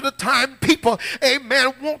 most of the time people,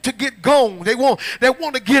 amen, want to get gone. They want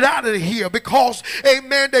to get out of here because,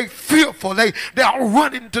 amen, they're fearful. They are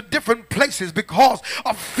running to different places because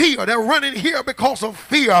of fear. They're running here because of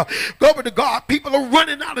fear. Glory to God. People are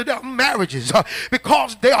running out of their marriages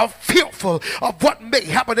because they are fearful of what may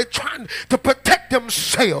happen. They're trying to protect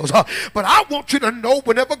themselves. But I want you to know,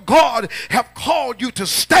 whenever God have called you to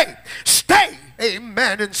stay,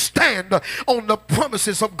 amen, and stand on the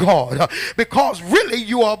promises of God, because really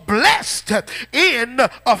you are blessed in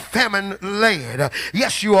a famine land.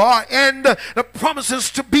 Yes, you are. And the promises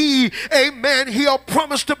to be, amen, he'll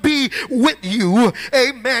promise to be with you,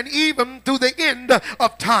 amen, even through the end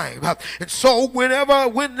of time. And so when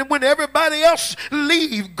everybody else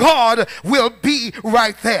leave, God will be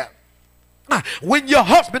right there. When your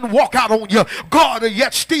husband walk out on you, God will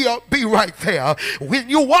yet still be right there. When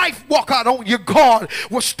your wife walk out on you, God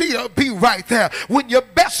will still be right there. When your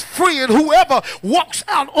best friend, whoever walks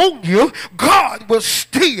out on you, God will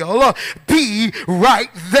still be right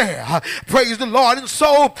there. Praise the Lord. And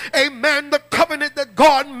so, amen, the covenant that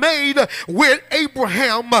God made with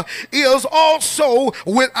Abraham is also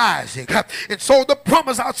with Isaac. And so the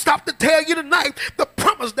promise, I'll stop to tell you tonight, the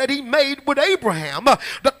promise that he made with Abraham,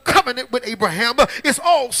 the covenant covenant with Abraham is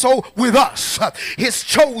also with us, his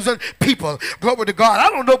chosen people. Glory to God. I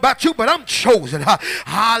don't know about you, but I'm chosen.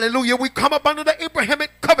 Hallelujah. We come up under the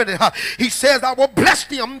Abrahamic covenant. He says, I will bless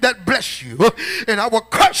them that bless you, and I will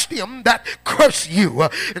curse them that curse you.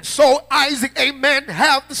 And so Isaac, amen,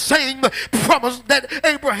 have the same promise that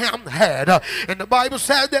Abraham had. And the Bible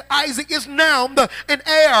says that Isaac is now an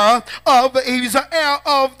heir of, he's an heir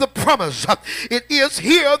of the promise. It is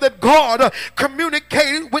here that God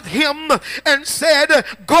communicated with him and said,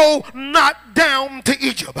 go not down to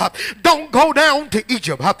Egypt. Don't go down to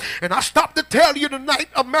Egypt. And I stop to tell you tonight,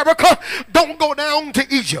 America, don't go down to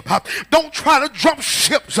Egypt. Don't try to jump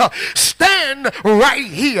ships. Stand right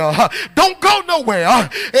here. Don't go nowhere.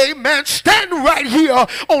 Amen. Stand right here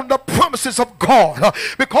on the promises of God,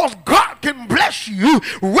 because God can bless you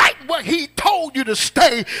right where he told you to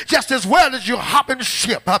stay, just as well as you're hopping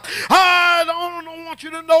ship. I don't want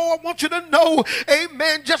you to know, I want you to know,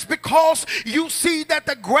 amen, just because you see that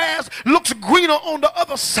the grass looks greener on the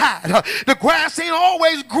other side, the grass ain't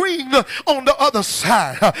always green on the other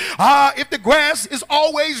side. If the grass is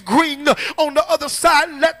always green on the other side,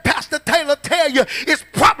 let Pastor Taylor tell you it's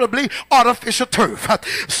probably artificial turf.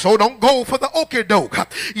 So don't go for the okie doke.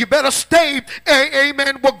 You better stay,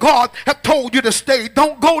 amen, where God have told you to stay.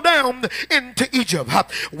 Don't go down into Egypt,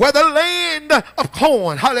 where the land of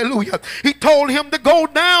corn, hallelujah. He told him to go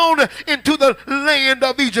down into the land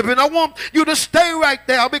of Egypt. And I want you to stay right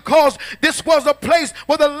there, because this was a place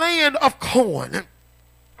where the land of corn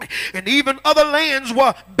and even other lands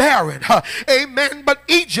were barren. Amen. But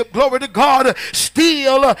Egypt, glory to God,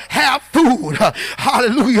 still have food.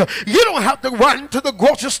 Hallelujah. You don't have to run to the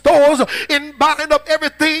grocery stores and buying up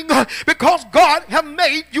everything, because God have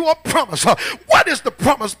made you a promise. What is the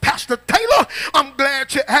promise, Pastor Taylor? I'm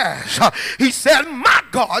glad you asked. He said, my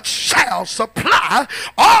God shall supply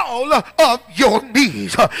all of your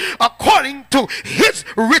needs according to his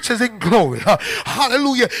riches and glory.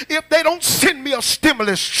 Hallelujah. If they don't send me a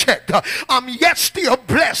stimulus check, I'm yet still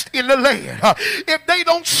blessed in the land. If they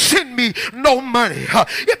don't send me no money,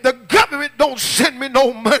 if the government don't send me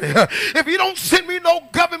no money, if you don't send me no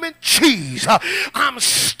government cheese, I'm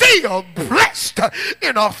still blessed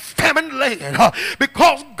in a famine land,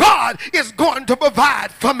 because God is going to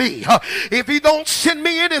provide for me. If he don't send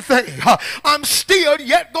me anything, I'm still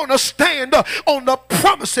yet going to stand on the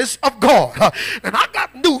promises of God. And I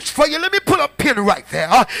got news for you. Let me put a pin right there.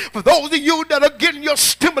 For those of you that are getting your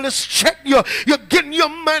stimulus check, you're getting your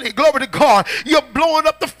money, glory to God, you're blowing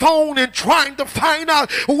up the phone and trying to find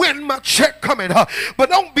out when my check coming. But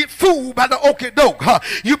don't be fooled by the okie doke.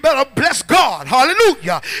 You better bless God.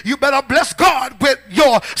 Hallelujah. You better bless God with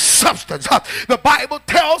your substance. The Bible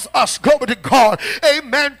tells us, glory to God,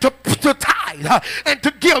 amen, to tithe and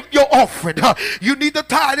to give your offering. You need the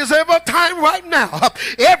tithe is every time right now.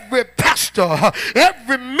 Every pastor,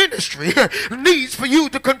 every ministry needs for you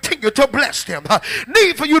to continue to bless them.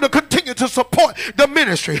 Need for you to continue to support the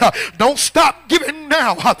ministry. Don't stop giving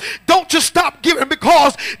now. Don't just stop giving,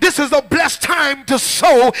 because this is a blessed time to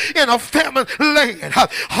sow in a famine land.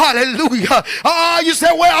 Hallelujah. You say,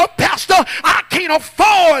 well, pastor, I can't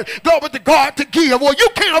afford, glory to God, to give. Well, you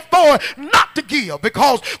can't afford not to give,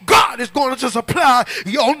 because God is going to supply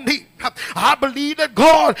your need. I believe that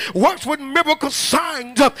God works with miracle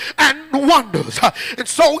signs and wonders. And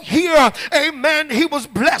so here, amen, he was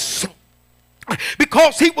blessed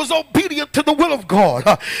because he was obedient to the will of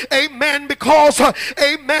God. Amen. Because,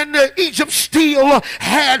 amen, Egypt still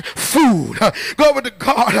had food. Glory to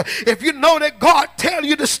God. If you know that God tell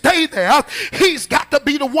you to stay there, he's got to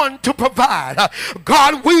be the one to provide.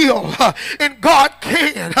 God will and God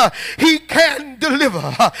can. He can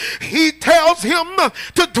deliver. He tells him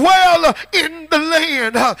to dwell in the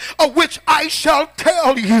land of which I shall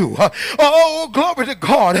tell you. Oh, glory to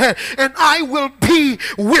God. And I will be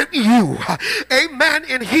with you. Amen.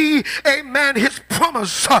 And he, amen, his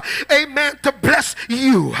promise, amen, to bless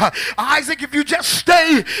you. Isaac, if you just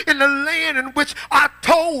stay in the land in which I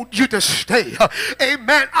told you to stay,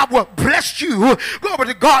 amen, I will bless you. Glory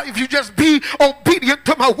to God, if you just be obedient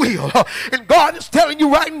to my will. And God is telling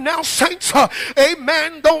you right now, saints,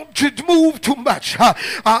 amen, don't you move too much.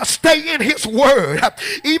 Stay in his word.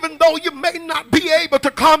 Even though you may not be able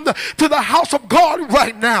to come to the house of God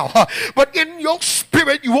right now, but in your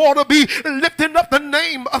spirit you ought to be lifting up the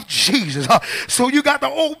name of Jesus. So you got to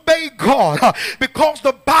obey God, because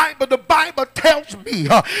the Bible tells me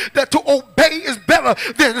that to obey is better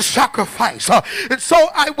than sacrifice. And so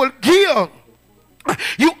I will give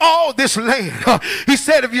you all this land. He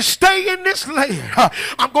said, if you stay in this land,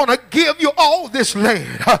 I'm going to give you all this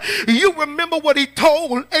land. You remember what he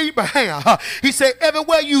told Abraham. He said,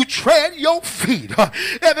 everywhere you tread your feet,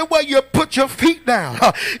 everywhere you put your feet down,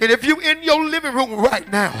 and if you're in your living room right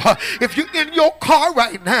now, if you're in your car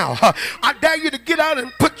right now, I dare you to get out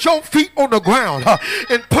and put your feet on the ground,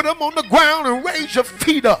 and put them on the ground and raise your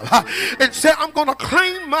feet up, and say, I'm going to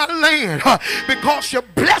claim my land, because you're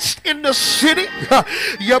blessed in the city,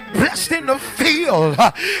 you're blessed in the field,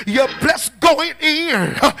 you're blessed going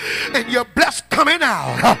in, and you're blessed coming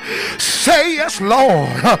out. Say yes, Lord.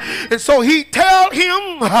 And so he tell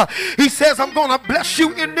him, he says, I'm going to bless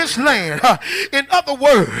you in this land. In other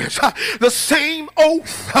words, the same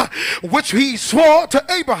oath which he swore to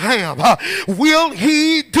Abraham, will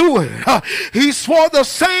he do it? He swore the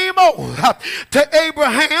same oath to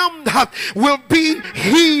Abraham will be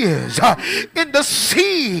his in the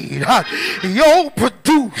seed you'll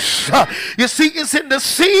produce. You see, it's in the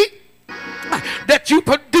seed that you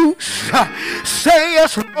produce. Say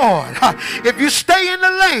yes, Lord. If you stay in the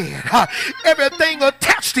land, everything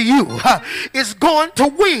attached to you is going to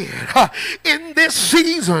win in this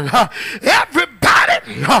season.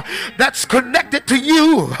 Everybody that's connected to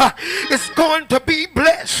you is going to be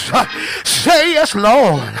blessed. Say yes,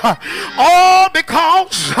 Lord. All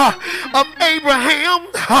because of Abraham,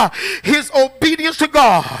 his obedience to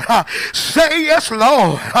God. Say yes,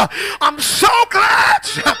 Lord. I'm so glad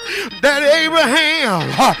that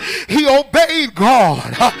Abraham, he obeyed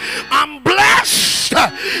God. I'm blessed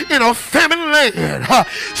in a famine land.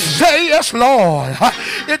 Say yes, Lord.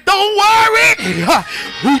 And don't worry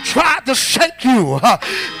who tried to shake you.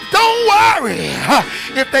 Don't worry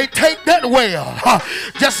if they take that well.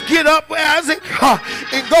 Just get up, Isaac,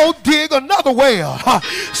 and go dig another well.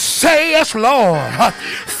 Say yes, Lord.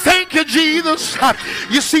 Thank you, Jesus.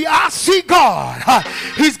 You see, I see God.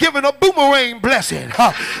 He's giving a boomerang blessing.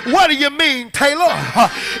 What do you mean, Taylor?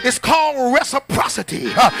 It's called reciprocity.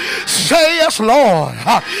 Say yes, Lord.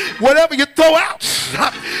 Whatever you throw out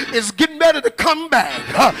is getting ready to come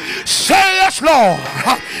back. Say yes, Lord.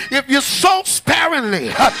 If you sow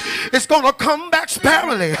sparingly, it's going to come back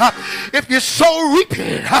sparingly. If you sow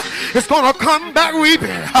reaping, it's going to come back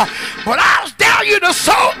reaping. But I'll dare you to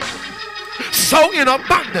sow in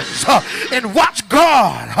abundance and watch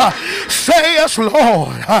God. Say yes,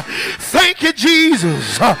 Lord. Thank you,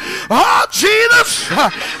 Jesus. Oh, Jesus,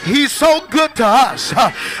 he's so good to us.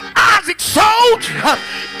 Isaac sowed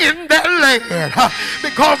in that land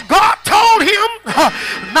because God told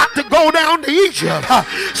him not to go down to Egypt.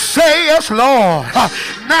 Say yes, Lord.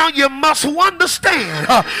 Now you must understand,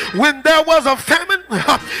 when there was a famine,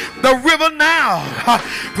 the river Nile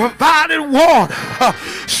provided water.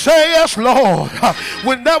 Say yes, Lord.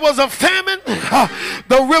 When there was a famine,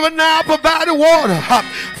 the river Nile provided water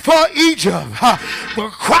for Egypt. The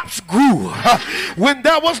crops grew when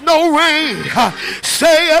there was no rain.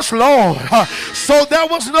 Say yes, Lord. So there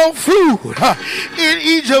was no food in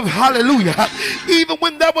Egypt. Hallelujah. Even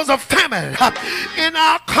when there was a famine in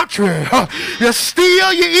our country, you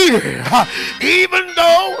still you eat it. Even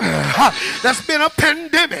though there's been a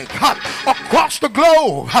pandemic across the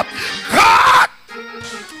globe, God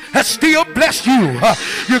has still blessed you.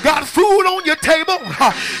 You got food on your table.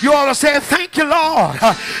 You ought to say, thank you, Lord.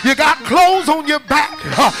 You got clothes on your back.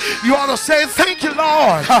 You ought to say, thank you,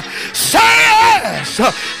 Lord. Say yes.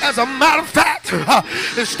 As a matter of fact,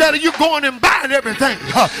 instead of you going and buying everything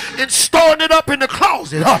and storing it up in the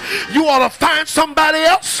closet, you ought to find somebody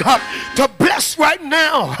else to bless right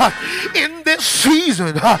now in this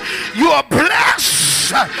season. You are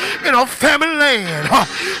blessed in a famine land.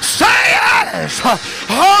 Say yes.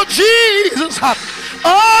 Oh, Jesus.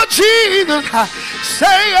 Oh, Jesus.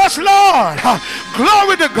 Say yes, Lord.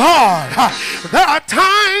 Glory to God. There are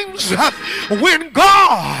times when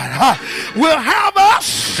God will have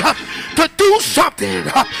us to do something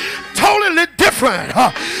totally different.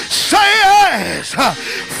 Say yes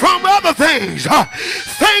from other things.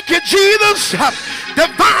 Thank you, Jesus.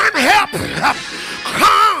 Divine help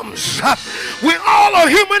comes when all of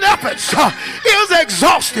human efforts is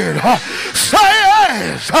exhausted. Say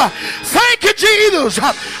yes. Thank you, Jesus.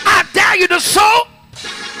 I dare you to sow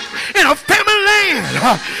in a famine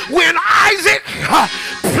land. When Isaac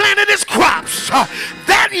planted his crops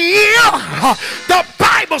that year, the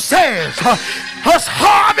Bible says his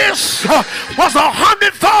harvest was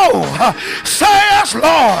 100-fold. Say yes,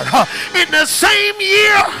 Lord. In the same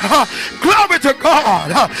year, glory to God.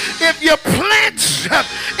 If you plant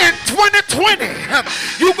in 2020,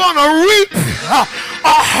 you're going to reap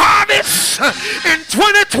a harvest in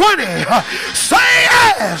 2020. Say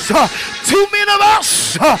yes. Too many of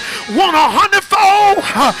us want 100-fold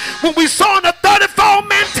when we saw in the 34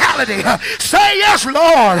 mentality, say yes,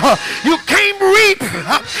 Lord. You can't reap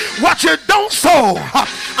what you don't sow.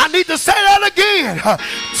 I need to say that again.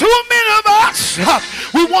 Too many of us,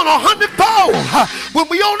 we want 100-fold when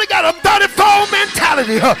we only got a 34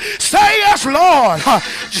 mentality. Say yes, Lord.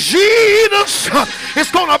 Jesus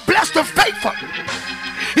is going to bless the faithful.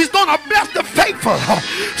 He's going to bless the faithful.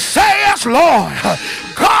 Say yes, Lord.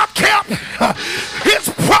 God kept his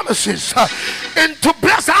promises and to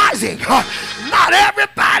bless Isaac. Not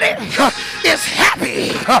everybody is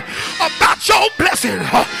happy about your blessing.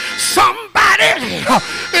 Somebody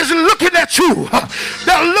is looking at you.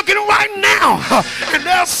 They're looking right now and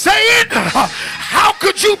they're saying, how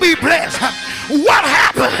could you be blessed? What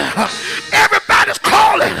happened? Everybody's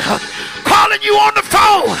calling you on the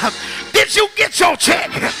phone. Did you get your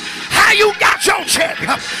check? How you got your check?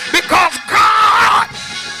 Because God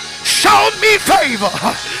showed me favor.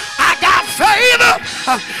 I got favor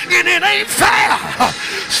and it ain't fair.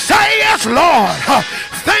 Say yes, Lord.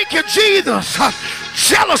 Thank you, Jesus.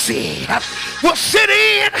 Jealousy will sit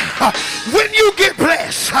in when you get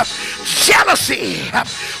blessed. Jealousy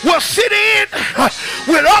will sit in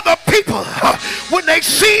with other people when they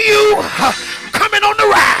see you coming on the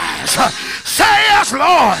rise. Say yes,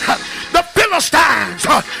 Lord. The Philistines,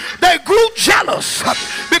 they grew jealous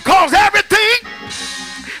because everything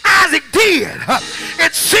Isaac did,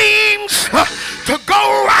 it seems to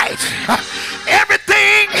go right.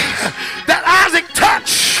 Everything that Isaac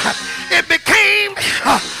touched, it became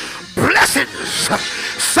blessings.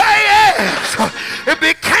 Say yes, it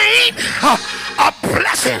became a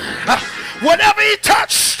blessing. Whatever he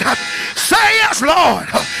touched, say yes, Lord.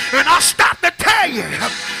 And I stop to tell you,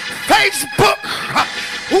 Facebook,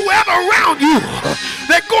 whoever around you,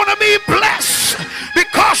 they're going to be blessed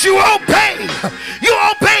because you obeyed. You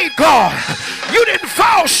obeyed God. You didn't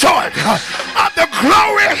fall short of the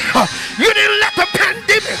glory. You didn't let the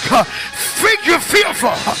pandemic freak you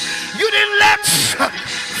fearful. You didn't let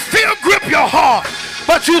fear grip your heart,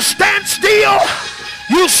 but you stand still.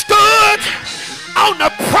 You stood on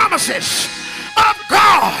the promises of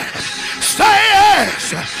God. Say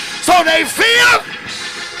yes. So they filled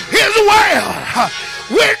his well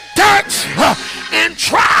with dirt and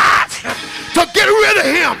tried to get rid of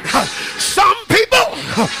him. Some people,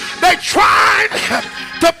 they tried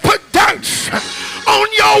to put dirt on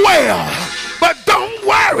your well, but don't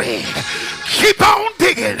worry. Keep on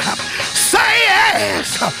digging. Say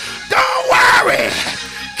yes. Don't worry.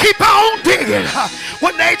 Keep on digging.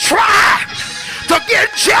 When they try to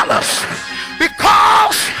get jealous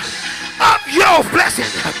because of your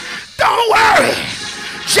blessing, don't worry.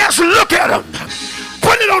 Just look at them.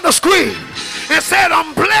 Put it on the screen and say,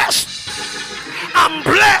 I'm blessed. I'm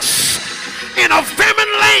blessed in a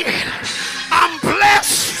famine land. I'm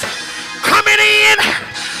blessed coming in.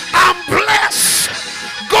 I'm blessed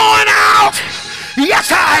going out.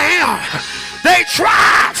 Yes, I am. They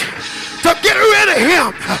tried to get rid of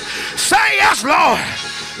him. Say yes, Lord.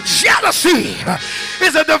 Jealousy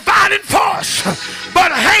is a dividing force,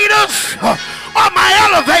 but haters are my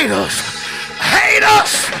elevators.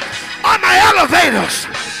 Haters are my elevators.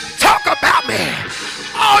 Talk about me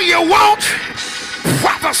all you want.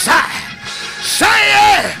 Prophesy. Say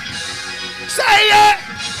it. Say it.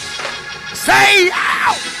 Say it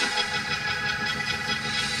out.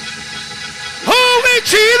 Oh, we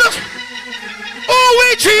Jesus. Oh,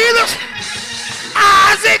 we Jesus.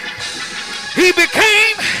 Isaac, he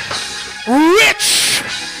became rich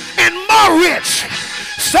and more rich.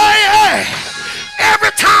 Say it.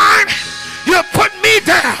 Every time you put me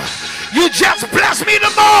down, you just bless me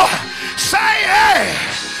the more. Say it.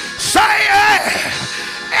 Say it.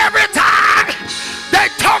 Every time they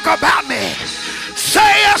talk about me, say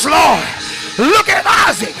yes, Lord. Look at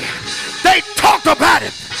Isaac. They talked about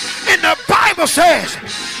it. And the Bible says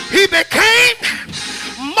he became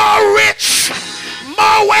more rich,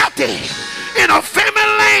 more wealthy in a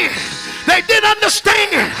famine land. They didn't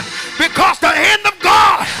understand because the hand of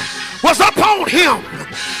God was upon him.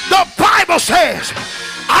 The Bible says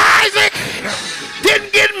Isaac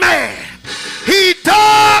didn't get mad. He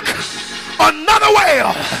dug another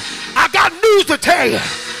well. I got news to tell you.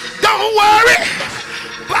 Don't worry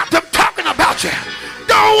about them talking about you.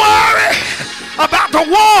 Don't worry about the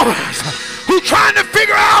ones who trying to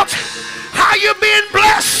figure out how you're being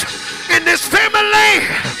blessed in this famine land.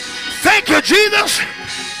 Thank you, Jesus.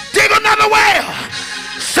 Dig another well.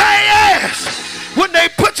 Say yes. When they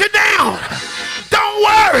put you down, don't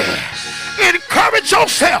worry. Encourage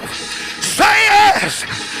yourself. Say yes.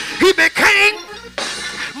 He became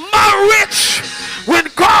more rich when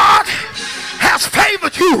God has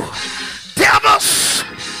favored you. Devils,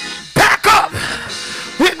 back up.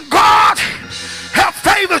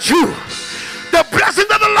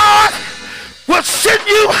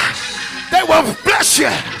 against you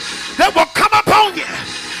that will come upon you.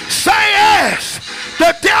 Say yes.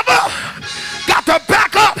 The devil got to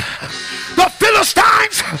back up. The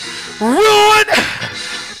Philistines ruined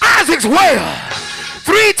Isaac's well.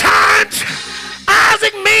 3 times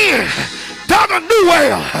Isaac men dug a new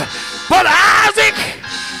well. But Isaac,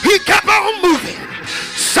 he kept on moving.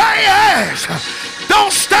 Say yes.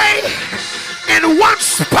 Don't stay in one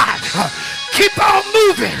spot. Keep on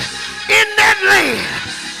moving in that land.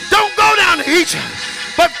 Don't go down to Egypt.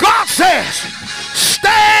 But God says,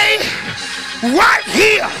 stay right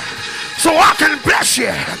here so I can bless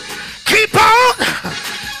you. Keep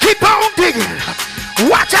on digging.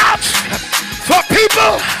 Watch out for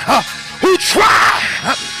people who try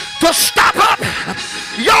to stop up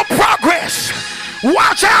your progress.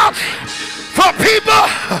 Watch out for people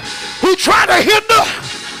who try to hinder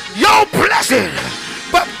your blessing.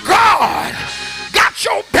 But God got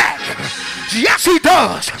your back. Yes, he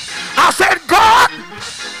does. I said, God,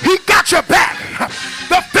 he got your back.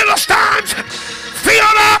 The Philistines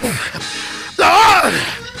filled up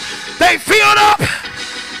they filled up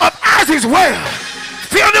of Isaac's well.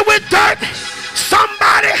 Filled it with dirt.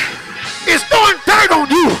 Somebody is throwing dirt on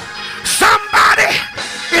you. Somebody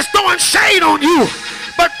is throwing shade on you.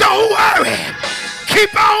 But don't worry.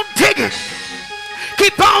 Keep on digging.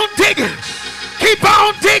 Keep on digging. Keep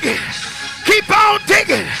on digging. Keep on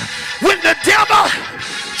digging. When the devil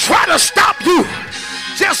try to stop you,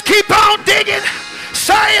 just keep on digging.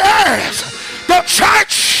 Say yes. The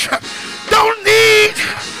church don't need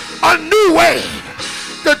a new way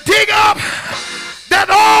to dig up that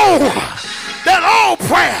old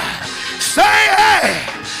prayer. Say hey.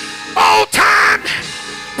 Old time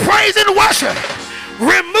praise and worship.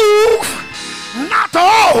 Remove not the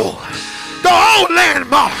old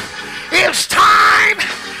landmark. It's time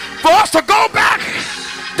for us to go back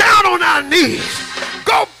down on our knees.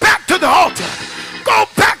 Go back to the altar. Go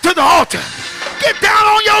back to the altar. Get down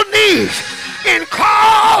on your knees and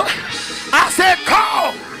call. I said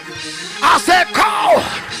call. I said call.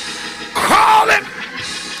 Call him.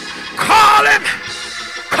 Call him.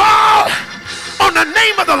 Call on the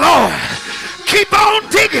name of the Lord. Keep on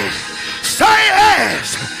digging. Say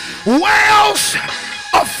yes. Wells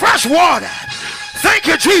of fresh water. Thank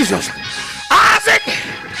you, Jesus. Isaac,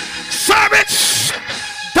 servants,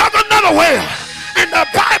 dug another well. And the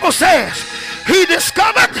Bible says he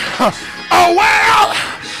discovered a well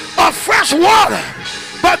of fresh water.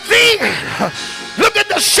 But then, look at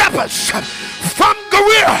the shepherds from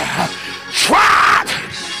Gerar tried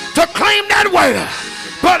to claim that well.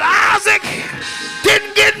 But Isaac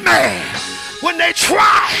didn't get mad when they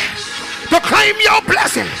tried to claim your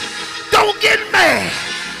blessing. Don't get mad.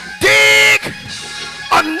 Dig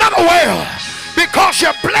another well because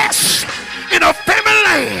you're blessed in a famine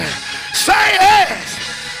land. Say yes.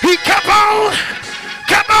 He kept on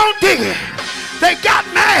digging. They got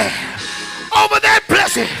mad over that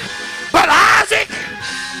blessing. But Isaac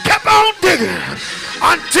kept on digging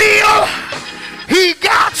until he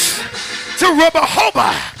got to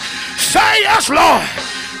Rehoboth. Say yes, Lord.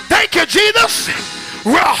 Thank you, Jesus.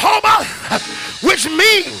 Rehoboth, which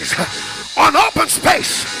means an open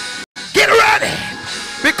space. Get ready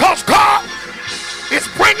because God is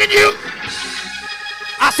bringing you.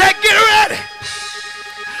 I said get ready.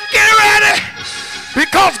 Get ready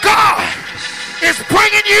because God is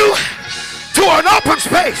bringing you to an open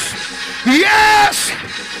space. Yes,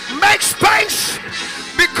 make space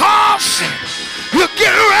because you're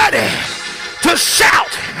getting ready to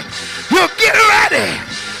shout. You're getting ready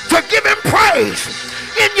to give him praise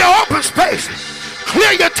in your open space.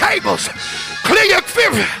 Clear your tables, clear your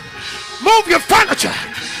furniture, move your furniture,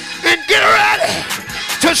 and get ready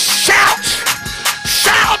to shout.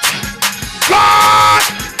 Shout. God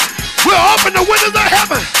will open the windows of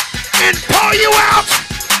heaven and pour you out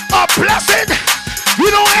a blessing you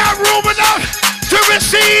don't have room enough to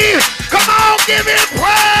receive. Come on, give him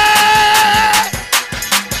praise.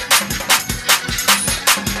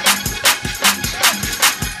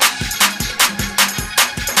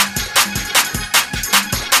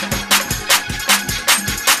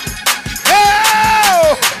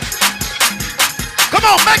 Oh! Come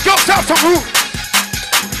on, make yourself some room.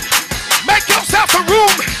 Make yourself some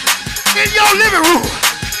room in your living room.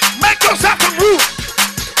 Make yourself some room.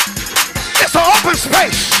 It's an open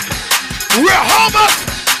space. Rehoboth,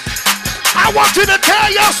 I want you to tell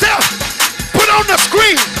yourself, put on the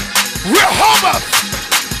screen, Rehoboth,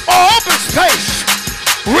 or open space.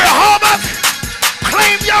 Rehoboth,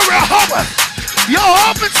 claim your Rehoboth, your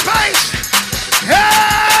open space.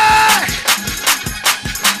 Yeah!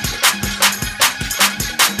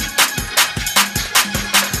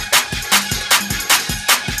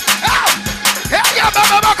 Oh, yeah,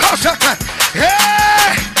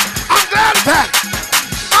 Hey, I'm glad about it.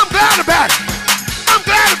 I'm glad about it. I'm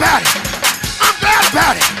glad about it. I'm glad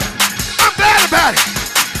about it. I'm glad about it.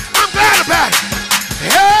 I'm glad about it.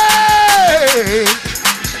 Hey,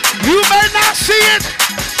 you may not see it,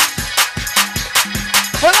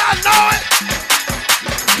 but I know it.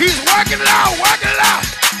 He's working it out, working it out.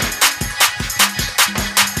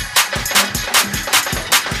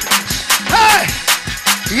 Hey,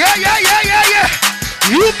 yeah.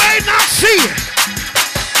 You may not see it.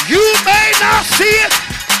 You may not see it.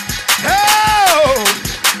 Oh,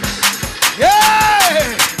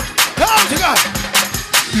 yeah. Come to God.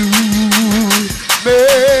 You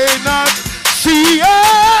may not see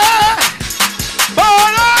it, but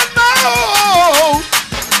I know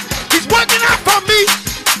He's working out for me.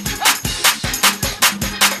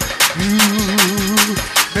 You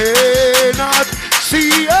may not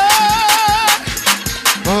see it,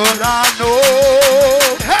 but I know,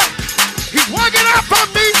 hey, He's working out for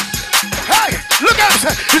me. Hey, look at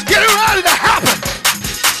it. It's getting ready to happen.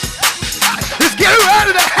 It's getting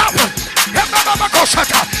ready to happen.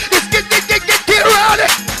 It's get ready.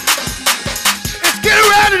 It's getting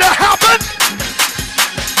ready to happen.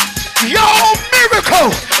 Your miracle,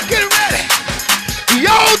 get ready.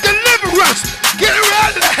 Your deliverance, get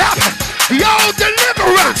ready to happen. Your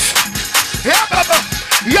deliverance.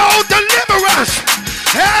 Your deliverance.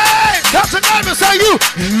 Hey, touch the neighbor and say, you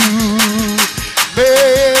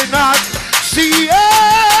may not see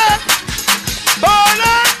it, but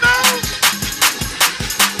I know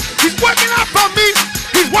He's working out for me.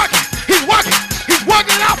 He's working. He's working. He's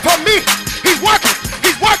working out for me. He's working.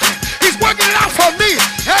 He's working. He's working it out for me.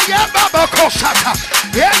 Yeah, Baba Kosaka.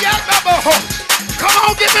 Yeah, Baba Ho. Come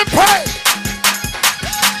on, give Him praise.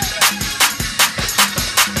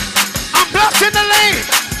 I'm blessed in the land.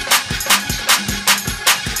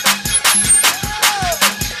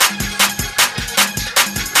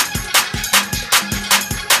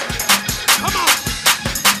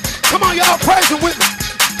 Come on, y'all praising with me.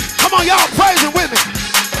 Come on, y'all praising with me.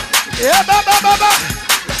 Yeah, ba.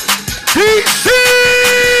 DC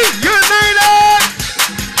United.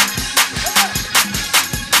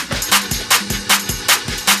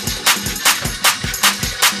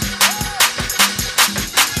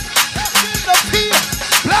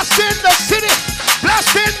 Blessed in the city.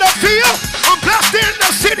 Blessed in the field. I'm blessed in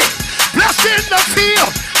the city. Blessed in the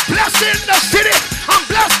field. Blessed in the city. I'm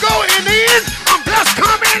blessed going in. I'm blessed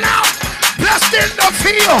coming out. Blessed in the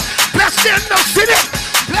field. Blessed in the city.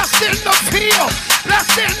 Blessed in the field.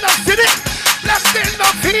 Blessed in the city. Blessed in the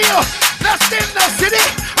field. Blessed in the city.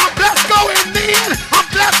 I'm blessed going in. I'm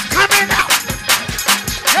blessed coming out.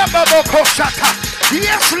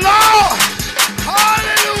 Yes, Lord.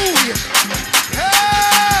 Hallelujah.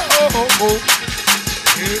 Hey, oh.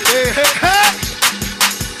 Hey.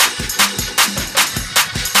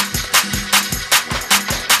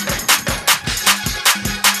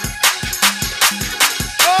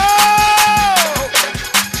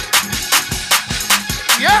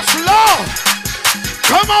 Yes, Lord.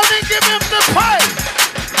 Come on and give Him the praise.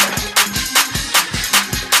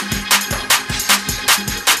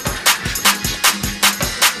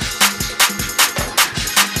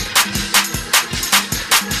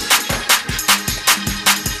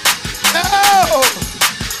 Oh.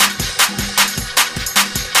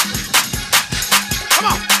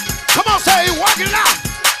 Come on, say He's working it out.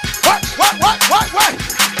 What?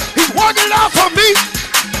 He's working it out for me.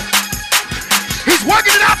 He's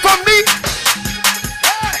working it out for me.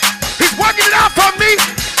 He's working it out for me.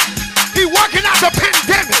 He's working out the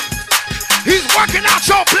pandemic. He's working out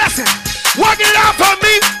your blessing. Working it out for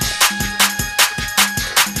me.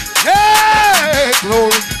 Hey,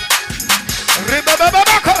 glory.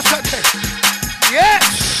 Yes.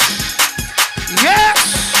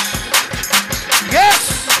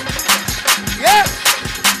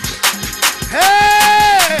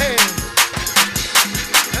 Hey.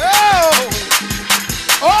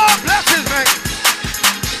 Oh, bless His name.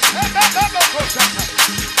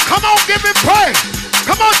 Come on, give Him praise.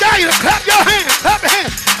 Come on, Daniel, clap your hands. Clap your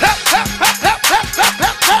hands. Clap.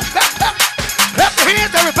 Clap your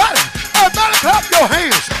hands, everybody. Everybody clap your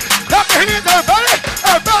hands. Clap your hands, everybody.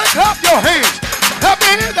 Everybody clap your hands. Clap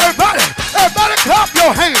your hands, everybody. Everybody clap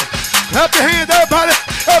your hands. Clap your hands, everybody.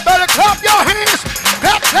 Everybody clap your hands.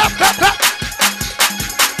 Clap.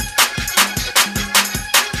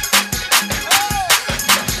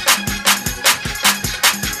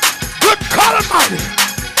 God Almighty.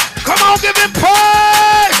 Come on, give Him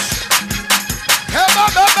praise.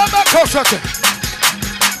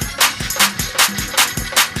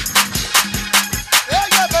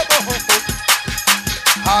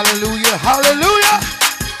 Hallelujah.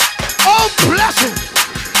 Oh, blessing.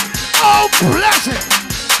 Oh, blessing.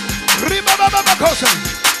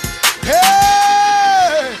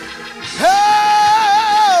 Hey.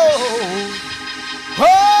 Hey. Oh.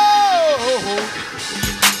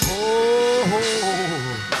 Oh.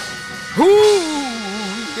 Ooh.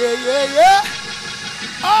 Yeah.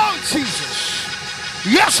 Oh, Jesus.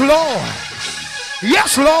 Yes, Lord.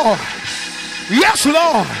 Yes, Lord. Yes,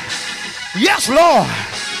 Lord. Yes, Lord.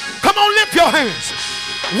 Come on, lift your hands.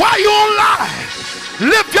 While you're online,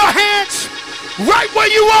 lift your hands right where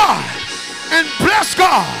you are and bless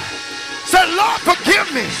God. Say, Lord, forgive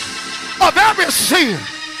me of every sin.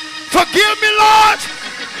 Forgive me, Lord.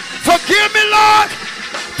 Forgive me, Lord,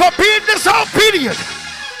 for being disobedient.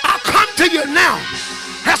 I come to you now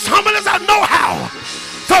as humble as I know how.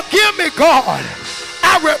 Forgive me, God.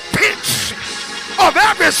 I repent of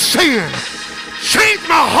every sin. Change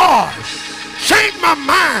my heart. Change my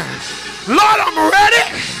mind. Lord, I'm ready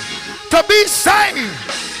to be saved.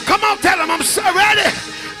 Come on, tell him I'm so ready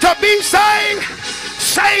to be saved.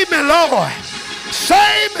 Save me, Lord.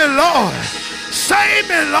 Save me, Lord. Save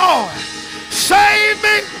me, Lord. Save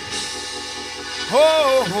me.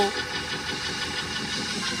 Oh.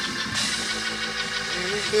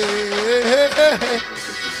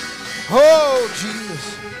 Oh,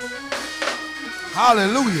 Jesus.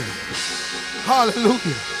 Hallelujah.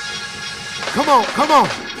 Hallelujah. Come on, come on,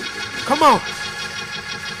 come on.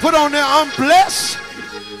 Put on there, I'm blessed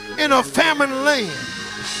in a famine land.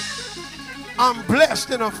 I'm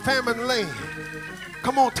blessed in a famine land.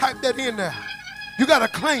 Come on, type that in there. You got to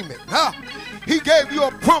claim it. Huh? He gave you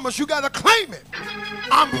a promise. You got to claim it.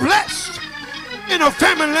 I'm blessed in a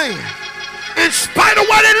famine land. In spite of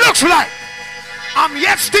what it looks like, I'm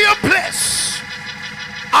yet still blessed.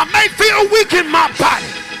 I may feel weak in my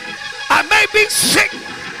body. I may be sick.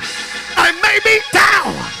 I may be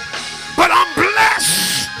down. But I'm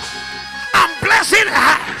blessed. I'm blessed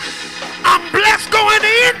anyhow. I'm blessed going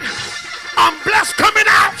in. I'm blessed coming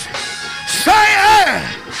out. Say, hey,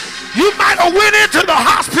 you might have went into the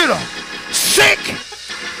hospital sick,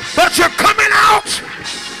 but you're coming out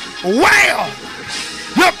well.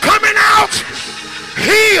 You're coming out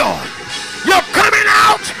healed. You're coming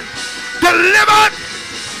out delivered.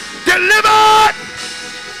 Delivered.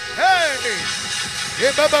 Hey.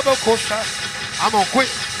 I'm gonna quit.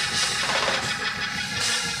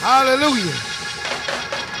 Hallelujah.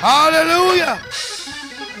 Hallelujah.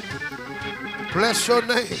 Bless your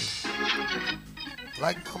name.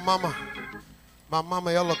 Like my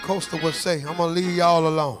mama Ella Costa would say, I'm gonna leave y'all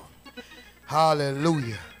alone.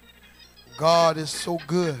 Hallelujah. God is so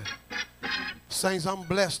good. Saints, I'm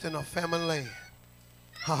blessed in a famine land.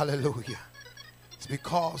 Hallelujah. It's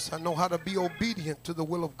because I know how to be obedient to the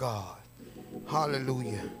will of God.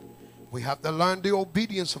 Hallelujah. We have to learn the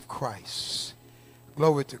obedience of Christ.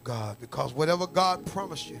 Glory to God. Because whatever God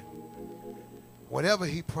promised you, whatever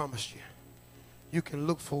he promised you, you can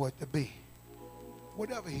look for it to be.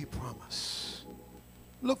 Whatever he promised,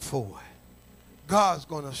 look for it. God's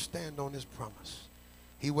going to stand on his promise.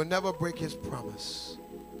 He will never break his promise.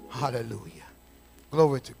 Hallelujah.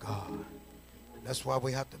 Glory to God. And that's why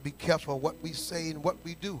we have to be careful what we say and what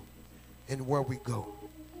we do and where we go.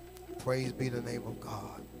 Praise be the name of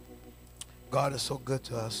God. God is so good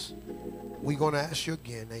to us. We're going to ask you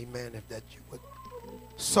again, amen, if that you would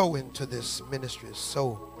sow into this ministry,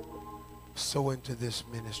 sow into this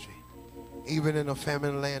ministry. Even in the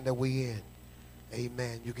famine land that we in,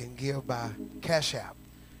 amen, you can give by Cash App,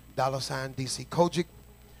 $ DC Kojic,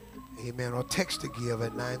 amen, or text to give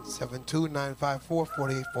at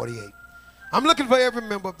 972-954-4848. I'm looking for every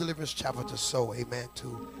member of Deliverance Chapel to sow, amen,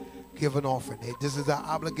 to give an offering. Hey, this is our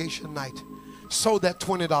obligation night. Sow that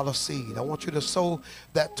 $20 seed. I want you to sow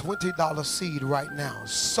that $20 seed right now.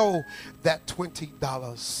 Sow that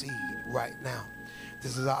 $20 seed right now.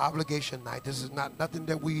 This is our obligation night. This is not nothing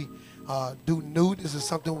that we do new. This is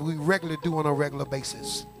something we regularly do on a regular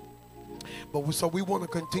basis. So we want to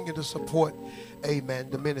continue to support, amen,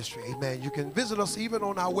 the ministry. Amen. You can visit us even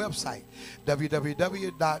on our website,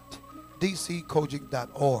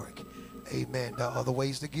 www.dckojic.org. Amen. There are other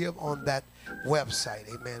ways to give on that website.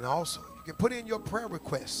 Amen. Also, you can put in your prayer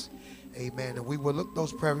requests. Amen. And we will look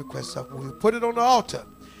those prayer requests up. We'll put it on the altar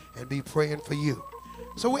and be praying for you.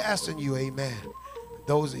 So we're asking you, amen,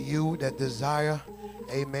 those of you that desire,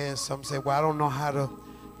 amen, some say, well, I don't know how to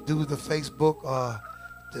do the Facebook or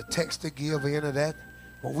the text to give or any of that.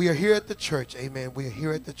 Well, we are here at the church. Amen. We are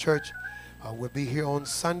here at the church. We'll be here on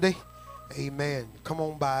Sunday. Amen. Come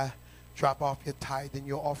on by. Drop off your tithe and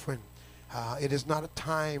your offering. It is not a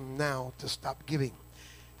time now to stop giving.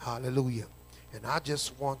 Hallelujah. And I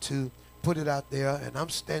just want to put it out there, and I'm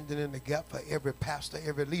standing in the gap for every pastor,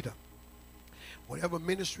 every leader. Whatever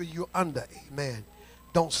ministry you're under, amen,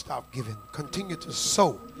 don't stop giving. Continue to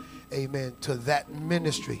sow, amen, to that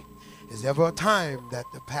ministry. Is ever a time that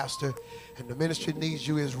the pastor and the ministry needs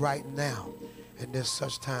you is right now. And there's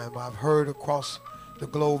such time. I've heard across the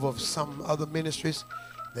globe of some other ministries,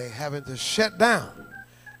 they're having to shut down.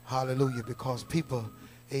 Hallelujah, because people,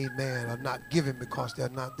 amen, are not giving because they're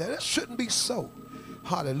not there. That shouldn't be so.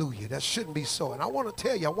 Hallelujah, that shouldn't be so. And I want to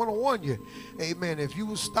tell you, I want to warn you, amen, if you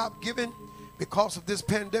will stop giving because of this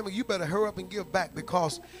pandemic, you better hurry up and give back,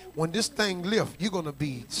 because when this thing lifts, you're going to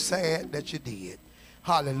be sad that you did.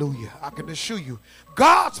 Hallelujah. I can assure you,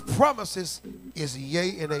 God's promises is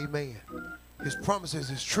yea and amen. His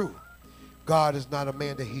promises is true. God is not a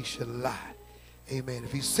man that he should lie. Amen.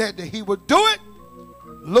 If he said that he would do it,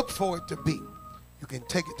 look for it to be. You can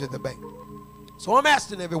take it to the bank. So I'm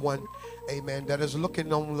asking everyone, amen, that is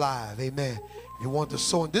looking on live, amen, if you want to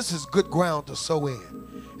sow, and this is good ground to sow in.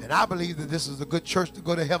 And I believe that this is a good church to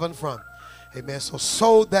go to heaven from. Amen. So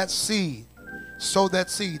sow that seed. Sow that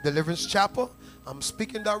seed. Deliverance Chapel, I'm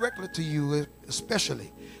speaking directly to you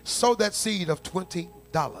especially. Sow that seed of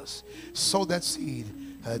 $20. Sow that seed.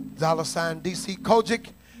 $DC Kojic.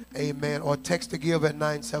 Amen. Or text to give at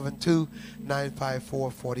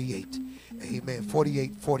 972-954-48. Amen.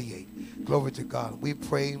 4848. Glory to God. We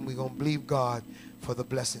pray and we're going to believe God for the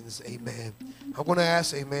blessings. Amen. I'm going to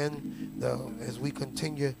ask, amen, as we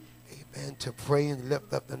continue, amen, to pray and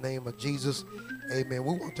lift up the name of Jesus. Amen.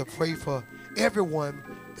 We want to pray for everyone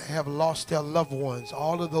that have lost their loved ones.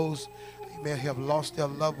 All of those, amen, have lost their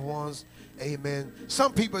loved ones. Amen.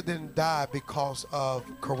 Some people didn't die because of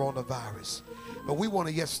coronavirus. But we want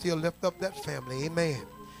to yet still lift up that family. Amen.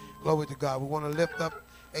 Glory to God. We want to lift up,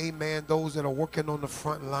 amen, those that are working on the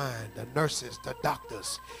front line, the nurses, the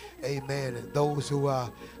doctors, amen, and those who are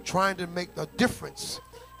trying to make a difference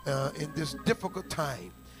in this difficult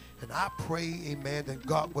time. And I pray, amen, that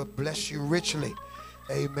God will bless you richly.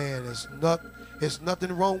 Amen. There's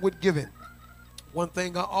nothing wrong with giving. One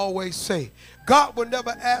thing I always say, God will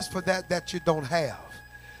never ask for that you don't have,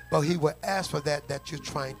 but he will ask for that you're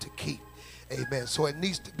trying to keep. Amen. So it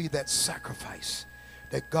needs to be that sacrifice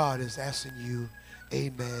that God is asking you,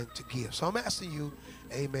 amen, to give. So I'm asking you,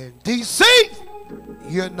 amen, DC,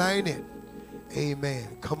 you're 9 in.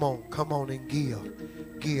 Amen. Come on and give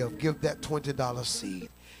that $20 seed.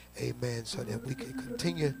 Amen. So that we can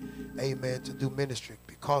continue, amen, to do ministry.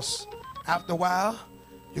 Because after a while,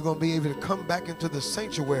 you're going to be able to come back into the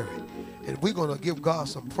sanctuary. And we're going to give God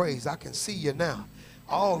some praise. I can see you now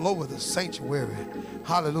all over the sanctuary.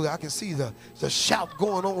 Hallelujah. I can see the shout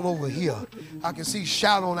going on over here. I can see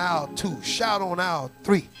shout on aisle 2, shout on aisle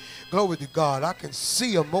 3. Glory to God. I can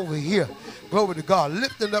see them over here. Glory to God,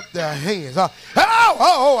 lifting up their hands. I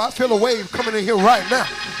feel a wave coming in here right now.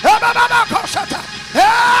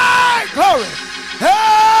 Hey, glory.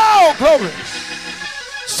 Oh, glory.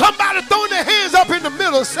 Somebody throwing their hands up in the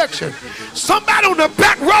middle section. Somebody on the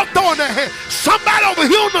back row throwing their hands. Somebody over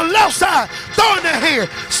here on the left side throwing their hands.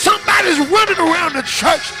 Somebody's running around the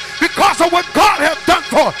church because of what God has done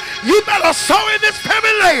for. You better sow in this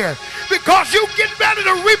family land, because you getting ready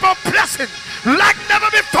to reap a blessing like never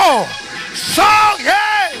before. So,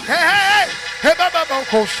 hey,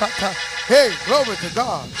 glory to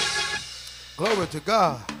God. Glory to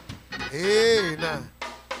God. Hey, now.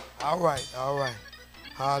 All right.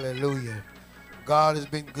 Hallelujah. God has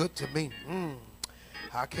been good to me.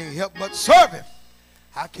 I can't help but serve him.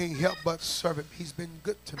 He's been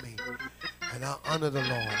good to me. And I honor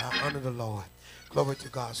the Lord. Glory to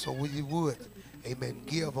God. So will you would, amen,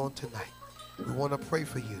 give on tonight. We want to pray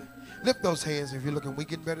for you. Lift those hands if you're looking. We're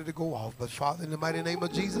getting ready to go off. But Father, in the mighty name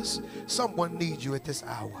of Jesus, someone needs you at this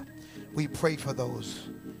hour. We pray for those.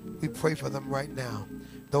 We pray for them right now.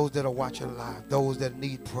 Those that are watching live, those that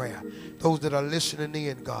need prayer, those that are listening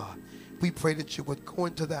in, God. We pray that you would go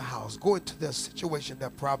into their house, go into their situation,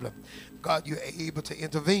 their problem. God, you're able to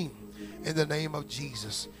intervene in the name of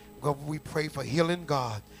Jesus. God, we pray for healing,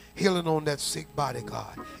 God. Healing on that sick body,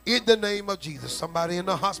 God. In the name of Jesus. Somebody in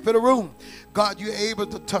the hospital room, God, you're able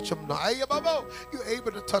to touch them now. You're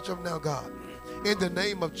able to touch them now, God. In the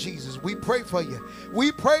name of Jesus, we pray for you.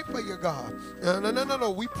 We pray for you, God.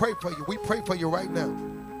 No. We pray for you. We pray for you right now.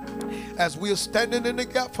 As we are standing in the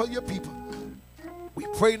gap for your people, We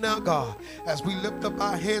pray now, God, as we lift up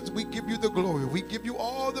our heads, we give you the glory. We give you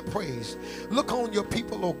all the praise. Look on your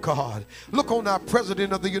people, oh God. Look on our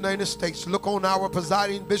President of the United States. Look on our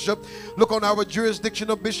presiding bishop. Look on our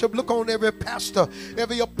jurisdictional bishop. Look on every pastor,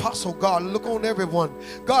 every apostle, God. Look on everyone.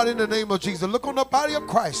 God, in the name of Jesus, look on the body of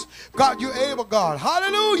Christ. God, you're able, God.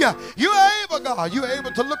 Hallelujah. You're able, God. You're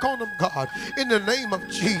able to look on them, God, in the name of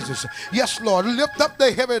Jesus. Yes, Lord. Lift up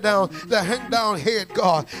the heavy down, the hang down head,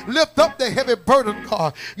 God. Lift up the heavy burden,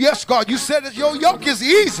 God. Yes, God, you said that your yoke is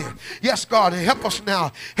easy. Yes, God, and help us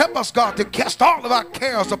now. Help us, God, to cast all of our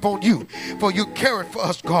cares upon you, for you care for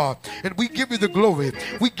us, God. And we give you the glory.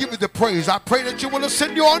 We give you the praise. I pray that you will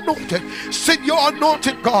send your anointed. Send your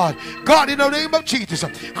anointed, God. God, in the name of Jesus,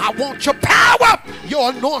 I want your power,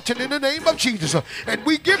 your anointing in the name of Jesus. And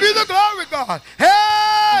we give you the glory, God.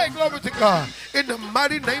 Hey, glory to God. In the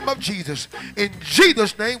mighty name of Jesus. In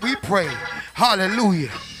Jesus' name we pray. Hallelujah.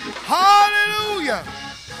 Hallelujah.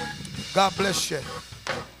 God bless you.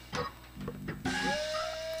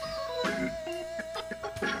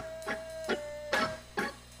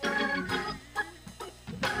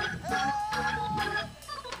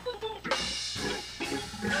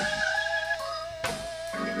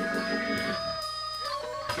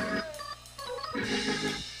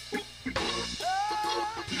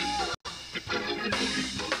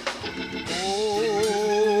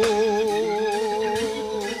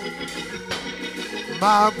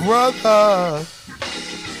 My brother,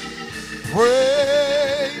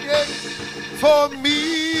 pray for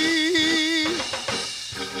me.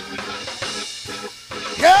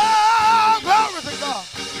 Yeah, glory to God.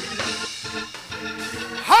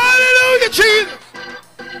 Hallelujah, Jesus.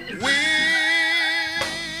 When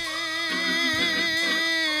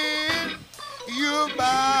you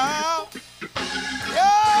bow,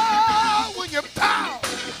 yeah, when you bow,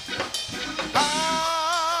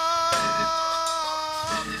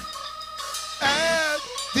 at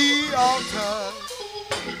the altar.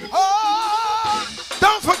 Oh,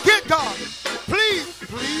 don't forget, God. Please,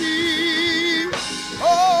 please,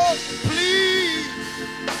 oh, please,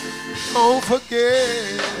 don't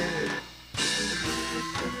forget.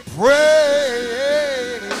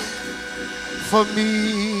 Pray for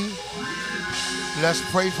me. Let's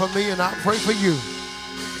pray for me and I pray for you.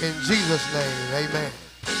 In Jesus' name, amen.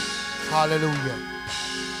 Hallelujah.